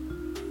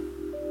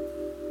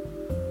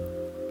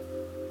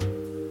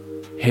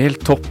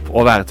 Helt topp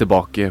å være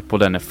tilbake på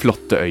denne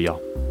flotte øya,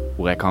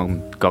 hvor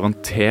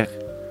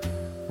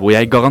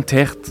jeg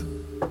garantert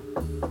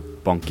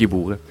bank i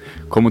bordet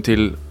kommer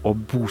til å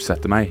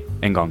bosette meg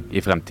en gang i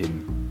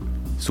fremtiden.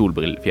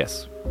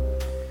 Solbrillefjes.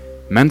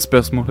 Men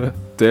spørsmålet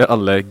til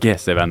alle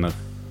GC-venner: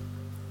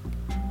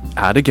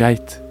 er det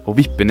greit å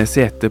vippe ned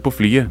setet på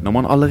flyet når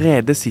man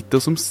allerede sitter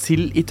som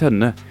sild i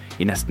tønne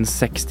i nesten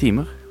 6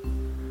 timer?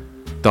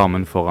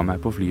 Damen foran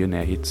meg på flyet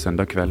ned hit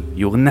søndag kveld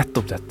gjorde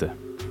nettopp dette.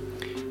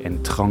 En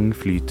trang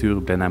flytur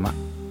ble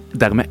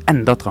dermed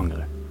enda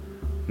trangere.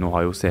 Nå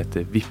har jo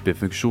setet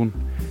vippefunksjon,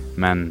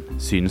 men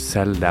synes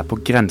selv det er på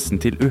grensen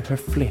til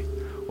uhøflig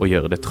å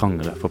gjøre det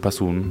trangere for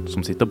personen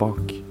som sitter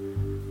bak.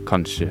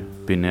 Kanskje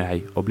begynner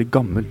jeg å bli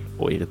gammel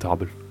og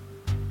irritabel.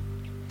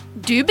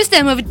 Du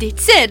bestemmer over ditt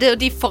sete, og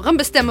de foran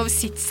bestemmer over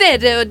sitt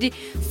sete, og de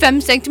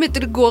 5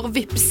 centimeter det går og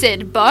vipper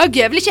setet bak,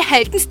 gjør vel ikke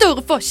helt den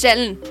store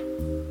forskjellen.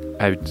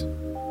 Aud,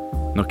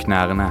 når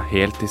knærne er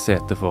helt i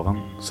setet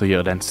foran, så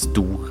gjør det en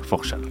stor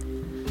forskjell.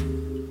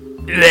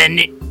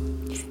 Uenig.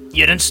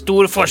 Gjør en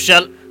stor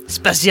forskjell,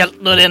 spesielt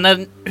når den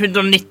er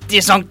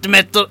 190 cm,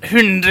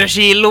 100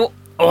 kilo,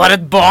 og har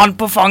et barn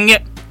på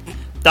fanget.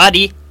 Da er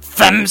de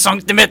 5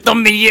 cm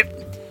mye.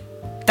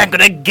 Tenker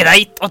det er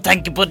greit å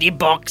tenke på de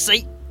bak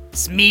seg.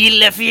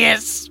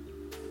 Smilefjes.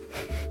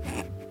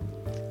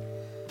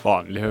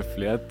 Vanlig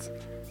høflighet.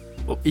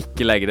 Og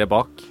ikke legge det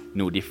bak,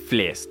 noe de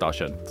fleste har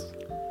skjønt.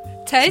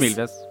 Theis,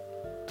 Smilefjes.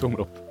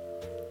 Tommel opp.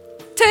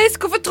 Theis,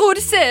 hvorfor tror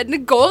du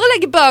setene går å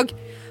legge bak?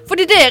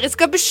 Fordi dere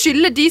skal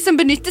beskylde de som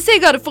benytter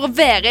seg av det for å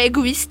være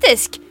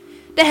egoistisk.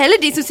 Det er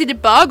heller de som sitter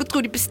bak og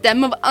tror de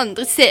bestemmer over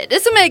andre sete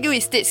som er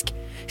egoistisk.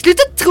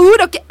 Slutt å tro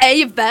dere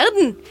eier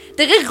verden.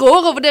 Dere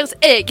rår over deres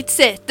eget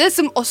sete,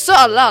 som også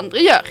alle andre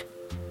gjør.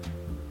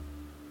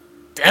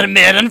 Det er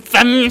mer enn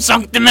 5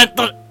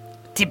 centimeter.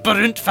 Tipper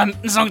rundt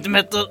 15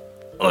 centimeter.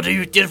 Og det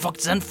utgjør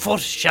faktisk en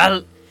forskjell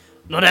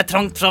når det er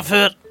trangt fra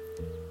før.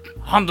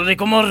 Handler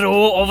ikke om å rå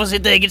over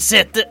sitt eget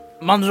sete.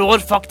 Man rår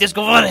faktisk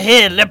over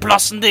hele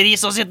plassen til de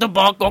som sitter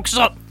bak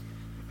også.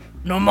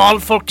 Normal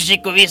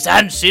folkeskikk å vise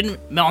hensyn,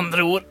 med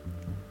andre ord.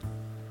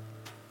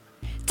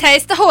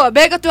 Theis, da håper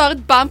jeg at du har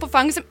et barn på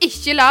fanget som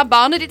ikke lar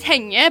barnet ditt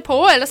henge på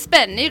eller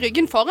spenne i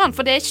ryggen foran,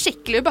 for det er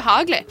skikkelig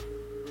ubehagelig.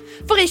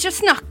 For ikke å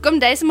snakke om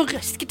de som må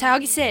røske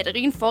tag i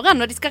seteryggen foran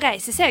når de skal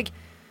reise seg.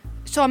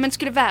 Så om en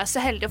skulle være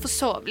så heldig å få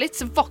sove litt,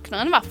 så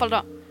våkner en i hvert fall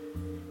da.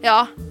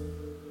 Ja,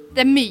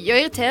 det er mye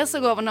å irritere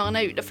seg over når en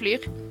er ute og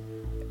flyr.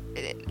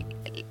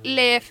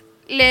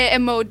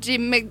 Le-emoji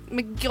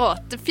med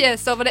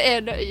gråtefjes over det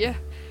ene øyet.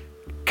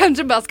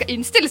 Kanskje bare skal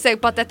innstille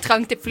seg på at det er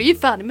trangt i fly,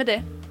 ferdig med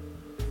det.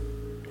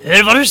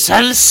 Hør hva du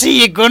selv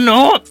sier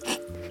nå.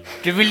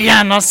 Du vil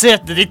gjerne ha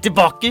setet ditt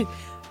tilbake,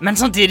 men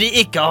samtidig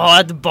ikke ha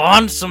et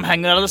barn som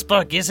henger eller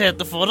sparker i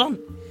setet foran.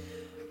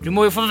 Du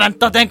må jo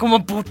forvente at den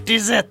kommer bort i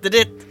setet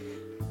ditt.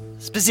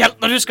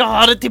 Spesielt når du skal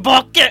ha det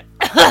tilbake.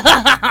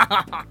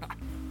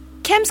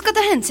 Hvem skal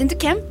ta hensyn til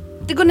hvem?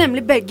 Det går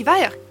nemlig begge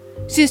veier.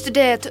 Syns du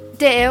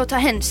det er å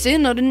ta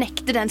hensyn når du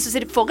nekter den som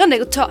sitter foran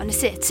deg å ta ned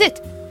setet sitt?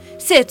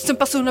 Setet som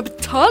personen har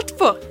betalt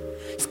for?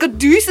 Skal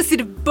du som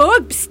sitter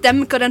bak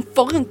bestemme hva den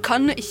foran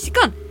kan og ikke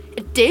kan?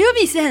 Er det å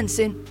vise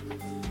hensyn?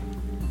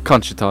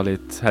 Kanskje ta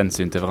litt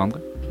hensyn til hverandre.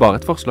 Bare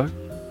et forslag.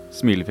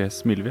 Smilefjes,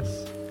 smilefjes.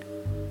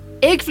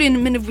 Jeg flyr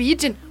med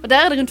Norwegian, og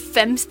der er det rundt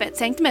 5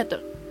 centimeter.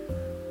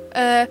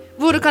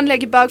 Hvor du kan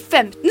legge bak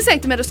 15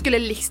 centimeter skulle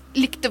jeg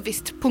likt og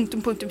visst ...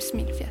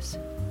 smilefjes.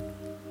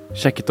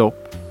 Sjekket det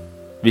opp.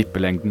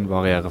 Vippelengden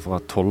varierer fra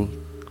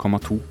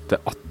 12,2 til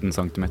 18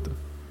 centimeter.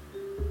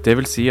 Det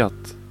vil si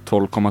at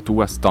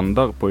 12,2 er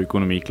standard på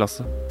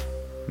økonomiklasse,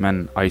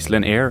 men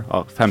Iceland Air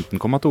har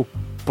 15,2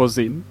 på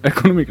sin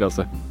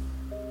økonomiklasse.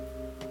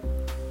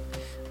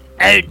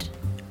 Aud,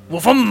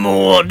 hvorfor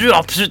må du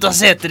absolutt ha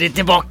setet ditt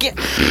tilbake?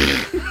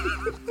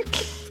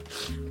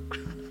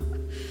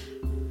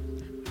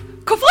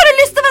 Hvorfor har du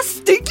lyst til å være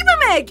stygg med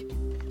meg?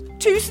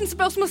 1000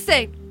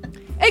 spørsmålstegn.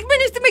 Jeg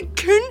benytter meg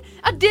kun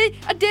av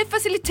de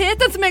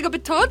fasilitetene som jeg har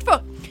betalt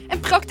for. En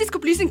praktisk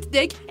opplysning til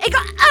deg. Jeg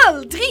har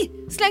aldri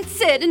slengt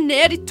setet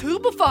ned i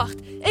turbofart.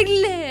 Jeg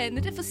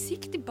lener det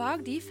forsiktig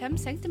bak de 5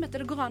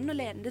 centimeter det går an å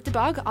lene det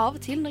tilbake av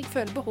og til når jeg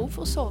føler behov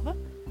for å sove.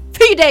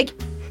 Fy deg!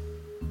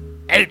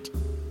 Aud,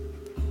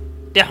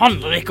 det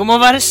handler ikke om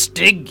å være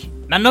stygg,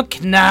 men når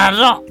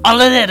knæra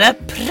allerede er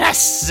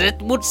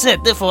presset mot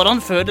setet foran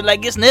før det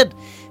legges ned,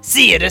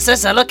 sier det seg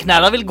selv at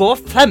knæra vil gå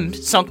 5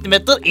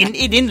 centimeter inn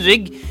i din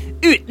rygg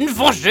uten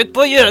forsøk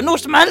på å gjøre noe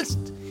som helst.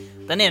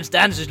 Den eneste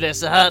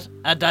hensynsløse her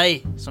er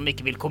deg som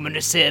ikke vil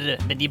kommunisere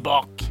med de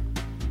bak.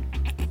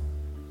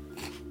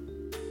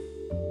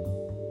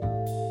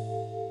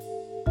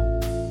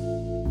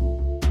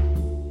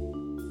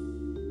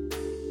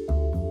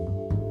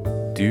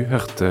 Du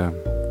hørte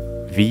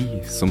Vi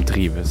som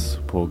trives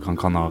på Gran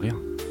Canaria.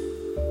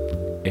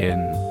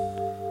 En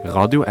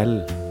Radio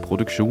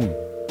L-produksjon.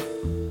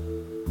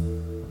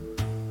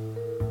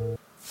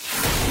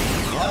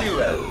 Radio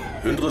L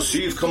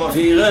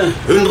 107,4,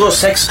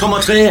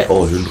 106,3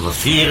 og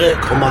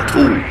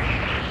 104,2.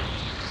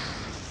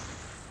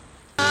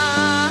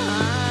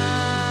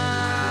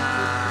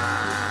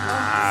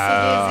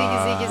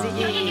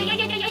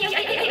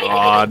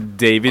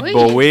 David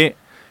Bowie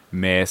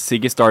med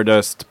Ziggy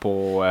Stardust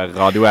på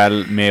Radio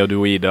L med og du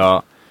og Ida.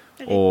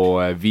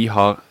 Og vi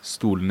har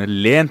stolene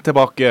lent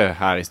tilbake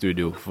her i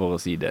studio, for å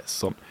si det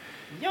sånn.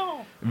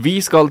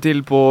 Vi skal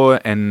til på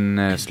en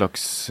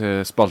slags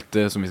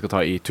spalte som vi skal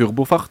ta i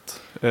turbofart.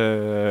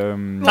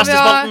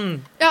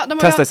 Testespalten. Ja, da må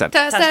Test deg selv.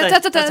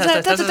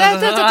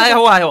 Hei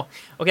ho.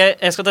 Ok,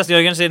 jeg skal teste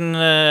Jørgen siden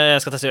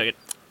jeg skal teste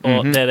Jørgen.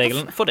 Og det er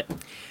regelen for det.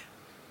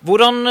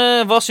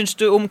 Hva syns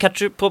du om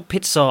ketchup på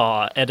pizza?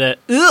 Er det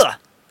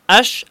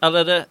æsj, eller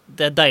er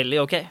det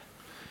deilig, ok?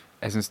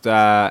 Jeg synes det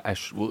er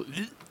æsj.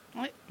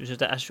 Du synes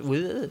det er æsj?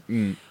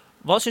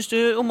 Hva synes du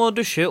om å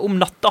dusje om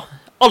natta?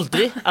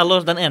 Aldri,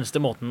 eller den eneste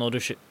måten å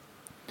dusje?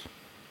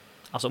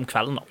 Altså om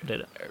kvelden da, blir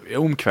det.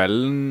 Om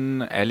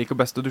kvelden, jeg liker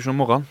best å dusje om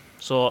morgenen.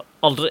 Så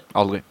aldri.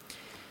 Aldri.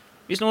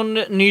 Hvis noen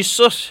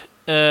nyser,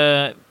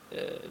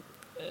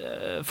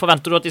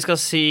 forventer du at de skal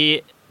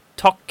si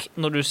takk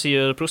når du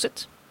sier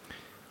prosit?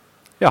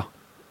 Ja.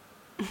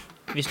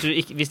 Hvis de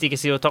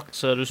ikke sier takk,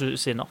 så er du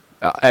sinna.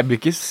 Ja, jeg blir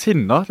ikke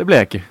sinna, det blir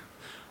jeg ikke.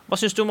 Hva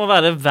synes du om å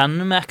være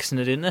venn med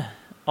eksene dine?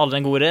 Alle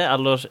en god idé,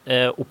 eller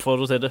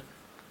oppfordrer til det?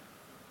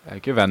 Jeg er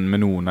ikke venn med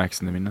noen av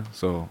eksene mine,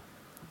 så...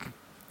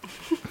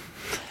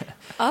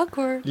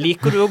 Awkward.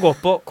 Liker du å gå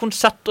på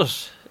konserter?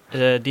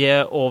 De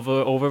er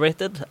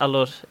overrated,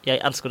 eller jeg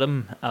elsker dem,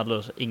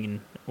 eller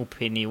ingen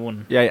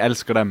opinion? Jeg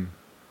elsker dem.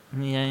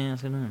 Jeg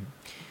elsker dem.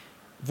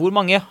 Hvor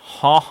mange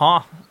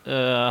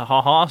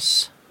ha-has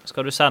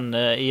skal du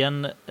sende i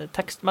en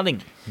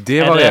tekstmelding?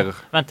 Det varierer.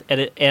 Vent,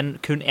 er det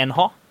kun en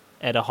ha?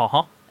 Er det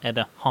ha-ha? Er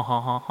det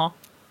ha-ha-ha-ha?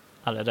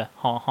 Eller er det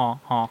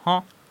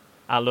ha-ha-ha-ha?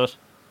 Eller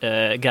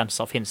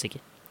grenser finnes ikke?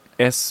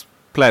 Jeg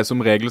pleier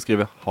som regel å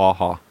skrive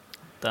ha-ha.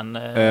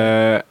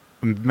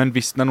 Men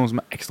hvis det er noen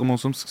som er ekstra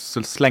morsom, så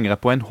slenger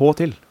jeg på en H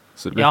til.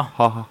 Så det blir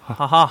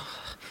ha-ha-ha.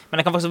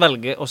 Men jeg kan faktisk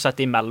velge å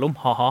sette imellom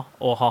ha-ha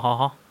og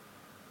ha-ha-ha.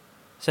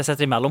 Så jeg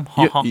setter imellom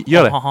ha-ha og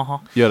ha-ha-ha.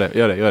 Gjør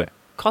det.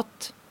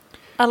 Katt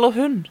eller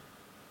hund?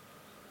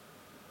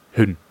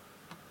 Hund.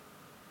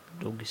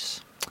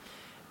 Dogs.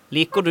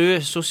 Liker du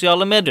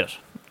sosiale medier?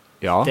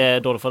 Ja, Det er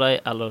dårlig for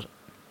deg, eller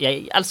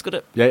jeg elsker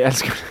det. jeg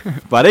elsker det.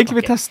 Hva er det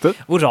egentlig vi tester?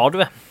 Hvor rar du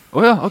er.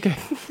 Åja, ok.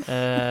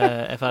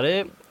 Er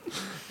ferdig.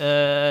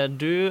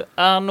 Du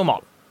er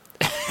normal.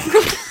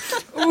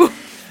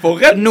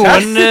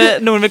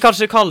 Noen vil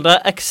kanskje kalle det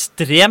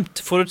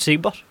ekstremt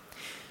forutsigbar.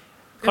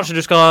 Kanskje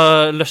du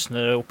skal løsne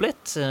det opp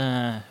litt.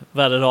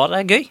 Være rar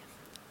er gøy,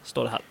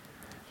 står det her.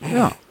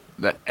 Ja.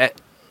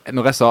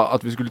 Når jeg sa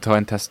at vi skulle ta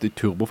en test i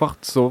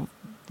turbofart, så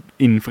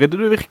innfridde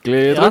du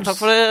virkelig, Ja, Truls. takk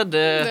for det.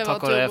 Det Det var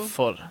takker jeg turbo.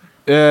 for.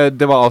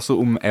 Det var altså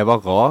om jeg var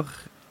rar.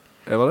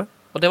 Var det?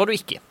 Og det var du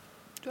ikke.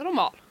 Du er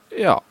normal.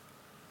 Ja.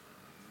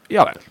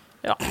 Ja vel.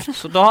 Ja,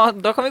 så da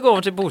kan vi gå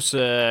over til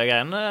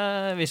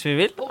posegreiene hvis vi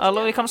vil.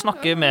 Eller vi kan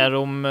snakke mer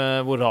om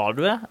hvor rar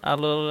du er,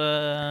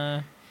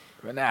 eller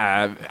Men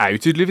jeg er jo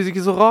tydeligvis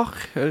ikke så rar.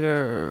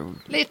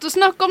 Litt å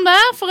snakke om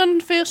der, for en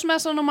fyr som er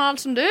så normal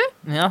som du.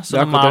 Ja, så Det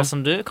er akkurat normal det.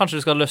 som du. Kanskje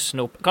du skal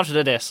løsne opp. Kanskje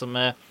det er det som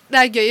er Det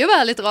er gøy å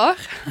være litt rar.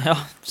 Ja,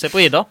 se på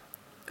Ida.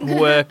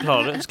 Hun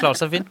klarer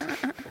seg fint.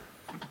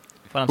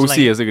 For enn så Hun lenge.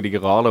 sier sikkert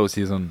ikke rar, da. Hun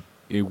sier sånn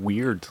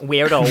weird.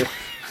 Weirdo.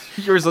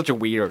 You're such a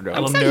weirdo.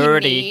 Eller Så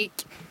nerdy. unik.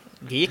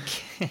 Geek.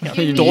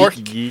 Unik. Dork.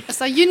 Geek. Jeg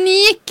sa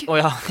unik.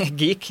 Åja,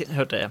 geek,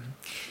 hørte jeg.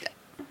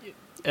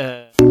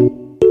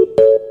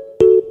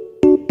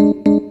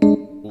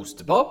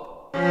 Ostepop.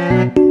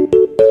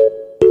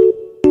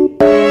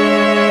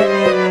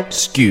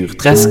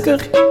 Skurtresker.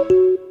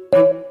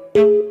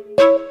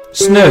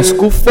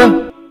 Snøskuffe.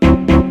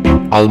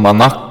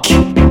 Almanakk.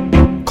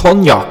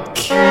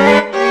 Konjakk.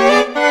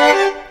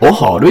 Hva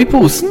har du i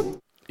posen?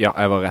 Ja,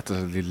 jeg var rett og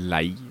slett litt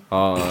lei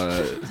av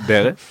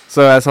dere.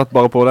 Så jeg satt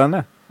bare på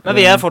denne. Men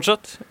vi er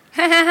fortsatt.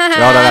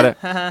 Ja, der er det.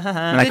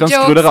 Men jeg kan The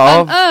skru jokes dere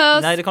av. on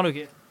us. Nei, det kan du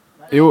ikke.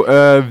 Jo,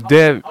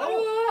 det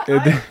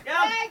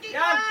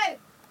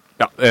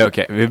Ja, ok.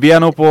 Vi er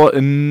nå på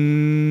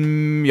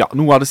ja,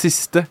 noe av det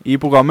siste i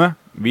programmet.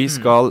 Vi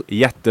skal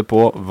gjette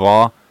på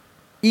hva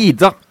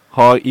Ida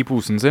har i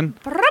posen sin.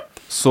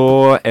 Så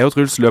jeg og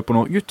Truls løper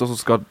nå ut, og så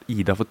skal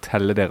Ida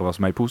fortelle dere hva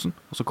som er i posen.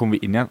 Og så kommer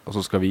vi inn igjen, og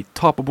så skal vi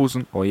ta på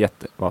posen og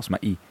gjette hva som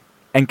er i.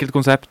 Enkelt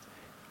konsept.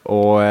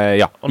 Og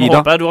ja, Og nå Ida.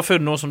 håper jeg du har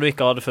funnet noe som du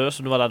ikke hadde før,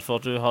 som du var redd for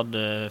at du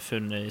hadde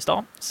funnet i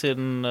stad.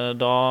 Siden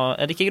da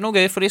er det ikke noe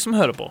gøy for de som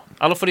hører på.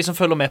 Eller for de som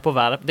følger med på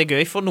hver. Det er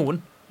gøy for noen.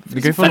 Det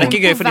er gøy for Men det er noen.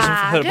 ikke gøy for de som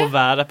På hører på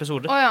hver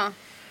episode. Åja.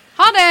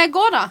 Ha det,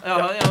 gå da. Ja,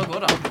 gå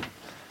da.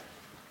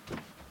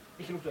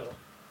 Ikke lukk døra.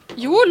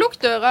 Jo, lukk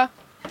døra.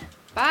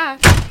 Bæ.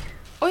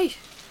 Oi.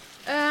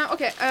 Ok,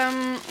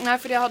 nei,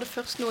 fordi jeg hadde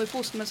først noe i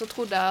posen, men så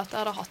trodde jeg at jeg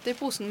hadde hatt det i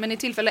posen. Men i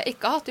tilfelle jeg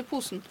ikke har hatt det i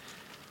posen,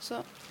 så...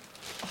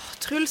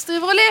 Truls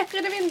driver og leker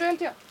i det vinduet hele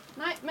tiden.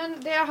 Nei, men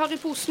det jeg har i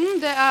posen,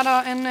 det er da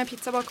en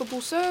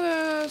pizzabakerpose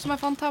som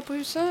jeg fant her på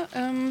huset,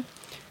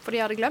 fordi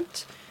jeg hadde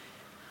glemt.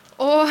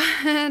 Og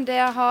det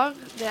jeg har,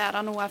 det er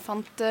da noe jeg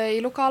fant i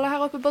lokalet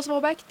her oppe på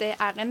Svårbæk. Det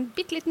er en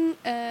bitteliten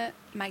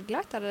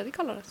maglight, er det de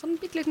kaller det? Sånn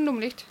bitteliten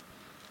lommelykt.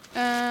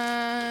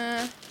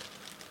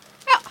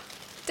 Ja,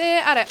 det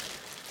er det.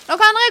 Nå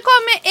kan dere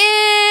komme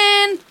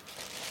inn!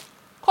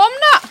 Kom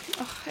da!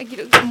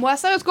 Må jeg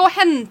seriøst gå og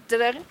hente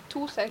dere?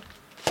 2 sek.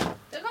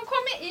 Dere kan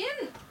komme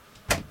inn!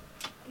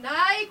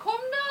 Nei,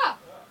 kom da!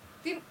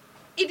 Din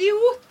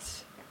idiot!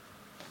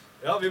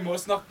 Ja, vi må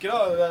snakke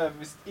da.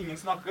 Hvis ingen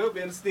snakker,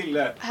 blir det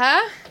stille. Hæ?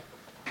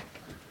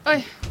 Oi.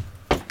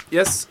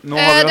 Yes, nå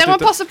har vi Dere må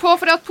vært ute. passe på,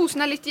 fordi at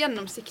posen er litt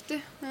gjennomsiktig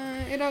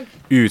i dag.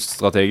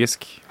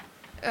 Ustrategisk.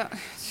 Ja,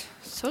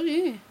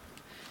 sorry.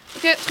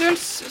 Ok,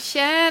 Truls,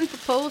 kjenn på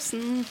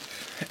posen.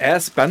 Jeg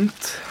er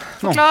spent.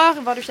 Forklar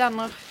hva du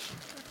kjenner.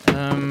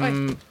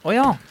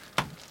 Ja.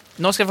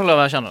 Nå skal jeg forklare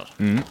hva jeg kjenner.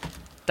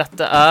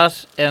 Dette er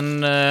en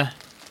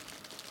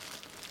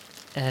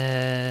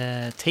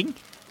ting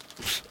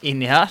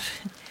inni her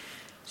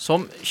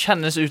som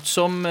kjennes ut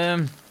som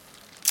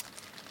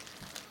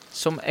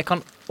jeg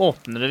kan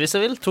åpne det hvis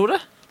jeg vil, tror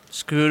det.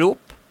 Skru det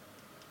opp.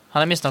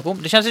 Han er mistanke om.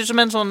 Det kjennes ut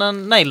som en sånn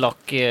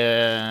neglelakk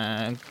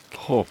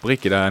Håper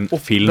ikke det er en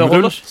Oppbeholder.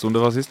 filmrull, som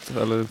det var sist.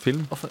 Eller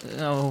film.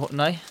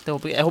 Nei, det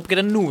håper jeg. Jeg håper ikke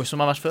det er noe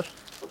som har vært før.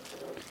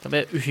 Da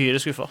blir jeg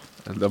uhyre skuffet.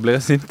 Da blir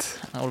jeg sint.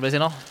 Jeg blir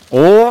sinna.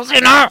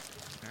 Sinna!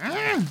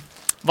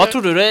 Hva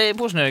tror du det er i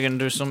posen, Jørgen,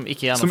 du som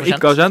ikke gjerne Som får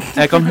ikke har kjent.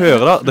 Jeg kan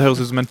høre da. Det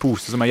høres ut som en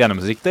pose som er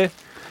gjennomsiktig.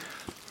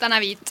 Den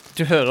er hvit.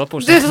 Du hører Du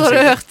posen. så du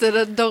hørte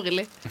det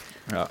dårlig.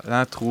 Ja,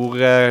 jeg tror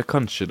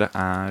kanskje det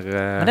er...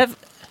 Men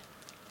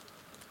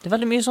det er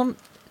veldig mye sånn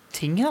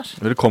ting her.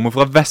 Det kommer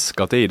fra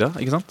veska til Ida,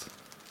 ikke sant?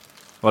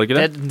 Var det ikke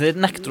det? Det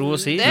nekter hun å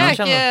si. Det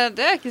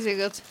er ikke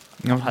sikkert.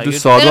 Ja, du Herregud.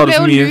 sa du Dere hadde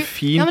så ble jo mye Ja,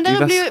 fint men i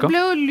dere veska.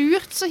 ble jo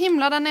lurt så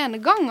himla den ene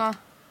gangen.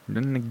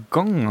 Denne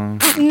gangen...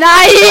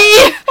 Nei!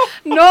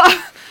 Nå...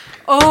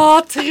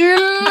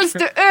 Truls,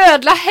 du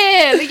ødela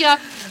hele greia.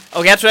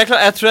 Ok, jeg tror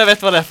jeg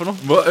vet hva det er for noe.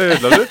 Hva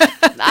ødela du?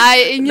 Nei,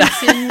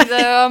 ingenting.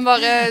 Det var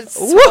bare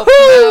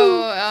svoppende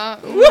og ja.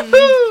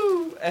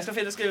 Jeg skal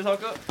finne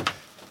skrivetaker.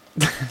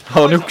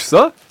 Har han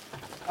juksa?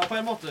 Ja, på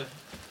en måte.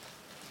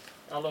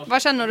 Hva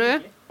kjenner du?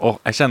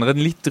 Jeg kjenner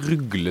en litt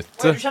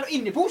ruglete... kjenner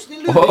inni posen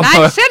din, Nei,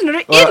 kjenner du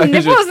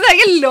inni posen? Det er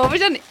ikke lov å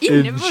kjenne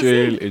inni posen.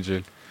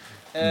 Unnskyld.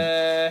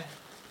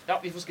 Ja,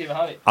 vi får skrive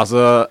her.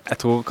 Altså, jeg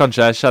tror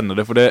kanskje jeg kjenner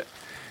det, for det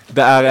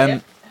er en...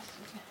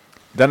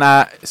 Den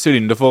er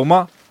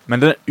sylinderformet,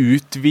 men den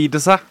utvider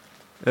seg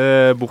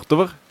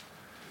bortover.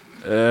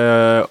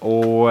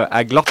 Og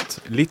er glatt,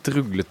 litt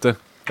ruglete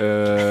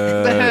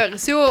Det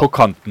høres jo... på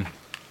kanten.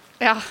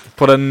 Ja,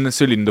 På den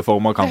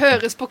sylinderformede det kanten.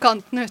 høres på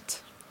kanten ut.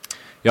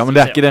 Ja, men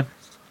det er ikke det.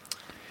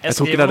 Jeg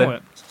tror ikke det er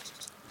det.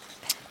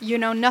 You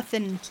know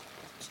nothing.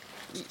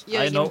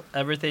 I know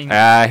everything.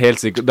 Jeg er helt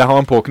sikker. Det har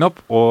en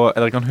på-knapp, og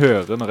dere kan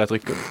høre når jeg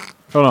trykker.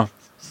 Hør nå.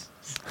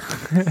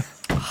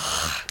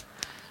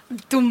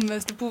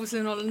 Dummeste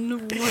poseinnholdet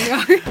noen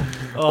gang.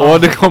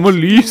 Og det kommer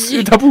lys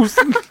ut av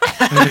posen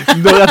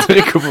når jeg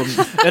trykker på den.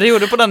 Ja, det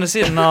gjorde det på denne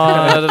siden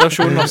av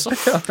redaksjonen også.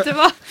 Det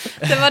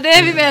var det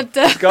vi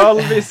mente.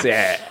 Skal vi se.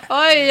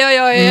 Oi.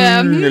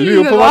 Jeg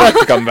lurer på hva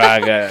dette kan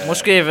være. Må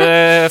skrive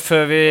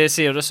før vi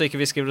sier det, så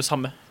ikke vi skriver det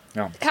samme.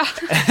 Ja.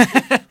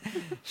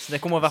 Så det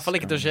kommer i hvert fall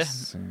ikke til å skje.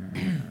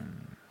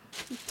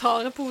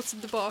 Tar jeg posen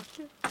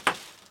tilbake.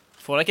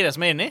 Får deg ikke det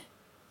som er inni?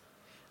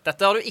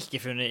 Dette har du ikke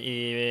funnet i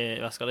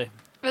veska di.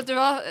 Vet du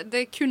hva?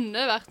 Det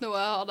kunne vært noe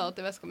jeg hadde hatt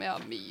i veska, men jeg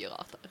har mye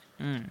rart her.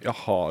 Ja,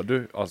 har du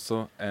altså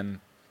en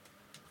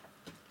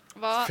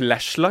Hva?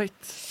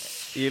 flashlight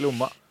i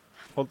lomma?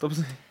 Holdt jeg på å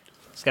si.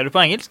 Skal du på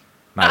engelsk?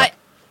 Nei.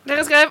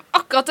 Dere skrev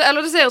akkurat det,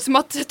 eller det ser ut som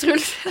at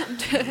Truls...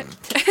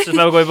 Så du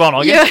må gå i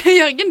barnehagen?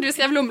 Jørgen, du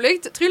skrev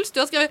lommelykt. Truls,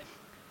 du har skrevet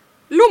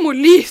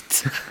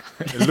lommolyt.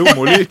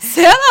 Lommolykt.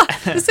 Se da!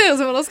 Det ser ut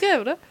som han har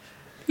skrevet det.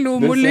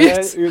 Lommolyt.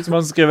 Det ser ut som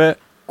han skriver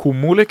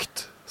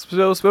komolykt.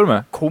 Spør du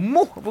meg?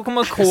 Kommo? Hvor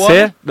kommer K?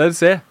 Se, det er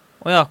se.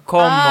 Åja,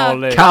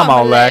 kommolykt.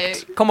 Kamerlykt.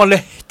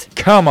 Kommolykt.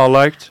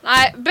 Kamerlykt.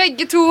 Nei,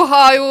 begge to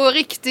har jo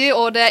riktig,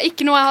 og det er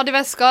ikke noe jeg hadde i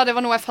veska. Det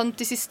var noe jeg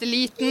fant i siste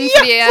liten.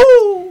 Fordi jeg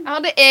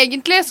hadde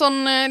egentlig sånn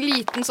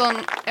liten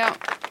sånn, ja.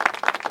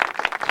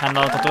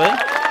 Hendene tatovering?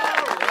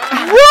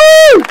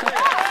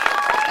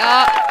 Ja,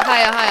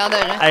 heia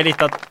dere. Ei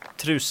liten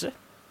truse.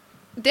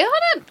 Det var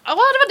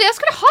det jeg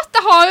skulle hatt.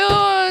 Jeg har jo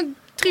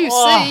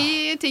truse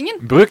i tingen.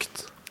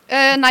 Brukt.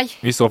 Nei.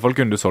 I så fall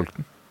kunne du solgt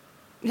den.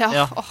 Ja.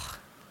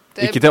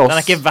 Ikke til oss. Den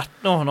er ikke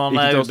verdt noe når den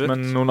Ikke er til oss, ubrukt.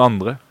 men noen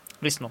andre.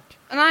 Visst nok.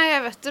 Nei,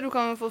 jeg vet det. Du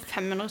kan få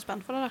 500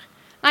 spenn for det der.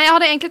 Nei, jeg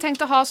hadde egentlig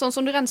tenkt å ha sånn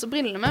som du renser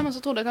brillene med, men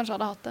så trodde jeg kanskje jeg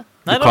hadde hatt det.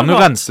 Nei, Du kan jo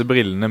rense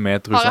brillene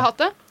med trusa. Har jeg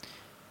hatt det?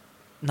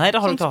 Nei,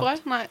 det har du Sånn ikke hatt.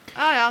 spray? Nei.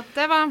 Ja,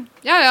 det var...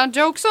 Ja,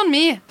 jokes on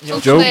me.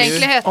 Sånn som det Jokes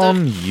egentlig heter. on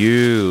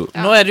you.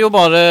 Ja. Nå er det jo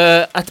bare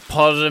et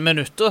par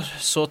minutter,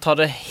 så tar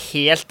det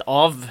helt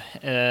av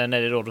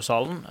nede i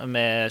rådhussalen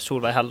med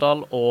Solveig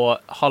Heldal og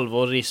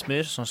Halvor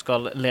Rismyr, som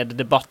skal lede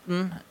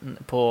debatten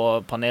på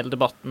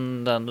paneldebatten,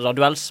 den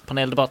Raduels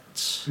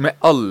paneldebatt. Med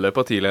alle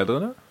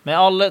partilederne. Med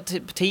alle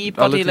 10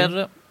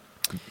 partiledere.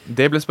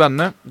 Det blir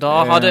spennende.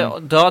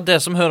 Da det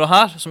som hører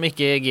her, som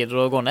ikke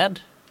gidder å gå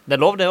ned, det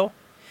er lov det også.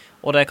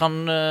 Og de kan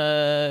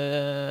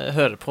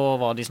høre på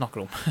hva de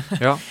snakker om.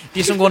 Ja.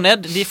 De som går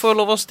ned, de får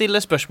lov å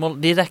stille spørsmål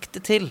direkte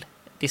til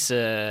disse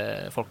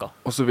folka.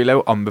 Og så vil jeg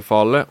jo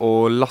anbefale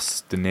å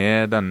laste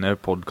ned denne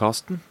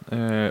podcasten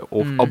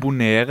og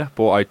abonnere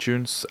på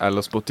iTunes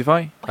eller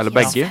Spotify, eller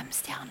begge.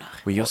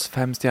 Og gi oss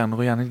 5 stjerner,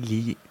 og gjerne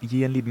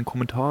gi en liten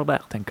kommentar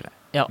der, tenker jeg.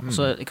 Ja,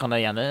 så kan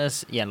dere gjerne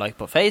gi en like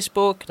på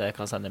Facebook, dere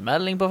kan sende en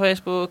melding på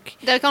Facebook.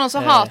 Dere kan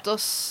også hate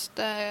oss.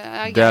 Det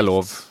er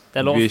lov. Det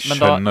er lov, Vi men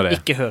da skjønner det.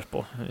 ikke hør på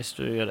hvis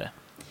du gjør det.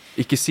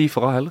 Ikke si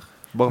fra heller.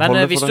 Bare Men hold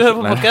det hvis for du deg hører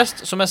på selv.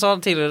 podcast, som jeg sa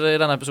tidligere i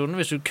denne episoden,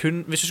 hvis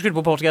du skulle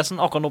på podcasten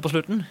akkurat nå på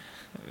slutten,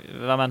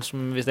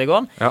 hvis det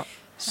går an, Ja.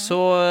 så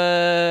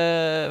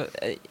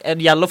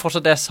gjelder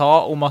fortsatt det jeg sa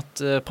om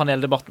at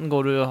paneldebatten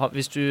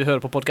hvis du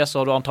hører på podcast, så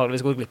har du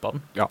antageligvis gått glipp av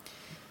den. Ja.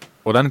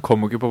 Og den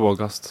kommer ikke på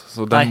podcast,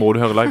 så den må du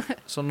høre live.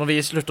 Så når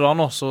vi slutter av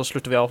nå, så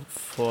slutter vi av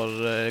for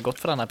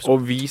godt for denne episoden.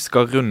 Og vi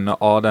skal runde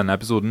av denne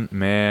episoden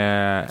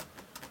med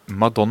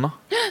Madonna.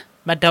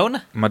 Madonna.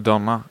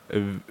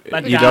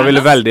 Ida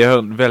ville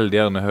veldig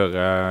gjerne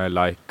høre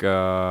Like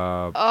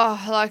a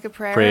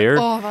Prayer.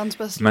 Verdens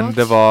beste men låt.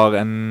 det var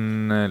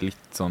en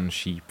litt sånn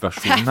kjip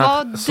versjon Det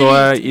var her. Så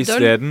i dritdøll.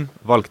 stedet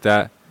valgte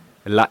jeg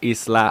La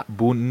Isla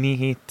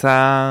Bonita.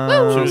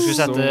 Så du skulle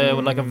sette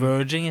Like a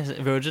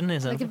Virgin i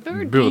stedet?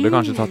 Burde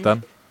kanskje tatt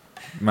den,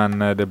 men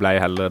det ble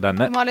heller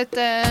denne. Det var litt...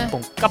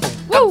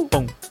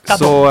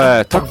 Så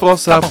takk for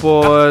oss her på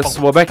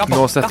Svåbekk.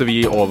 Nå setter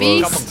vi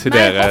over til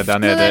dere der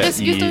nede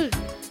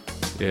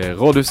i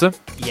rådhuset.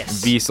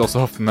 Vis oss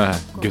hoftene,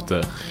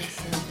 gutter.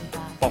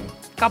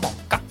 Bonka,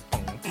 bonka,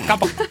 bonka,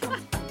 bonka.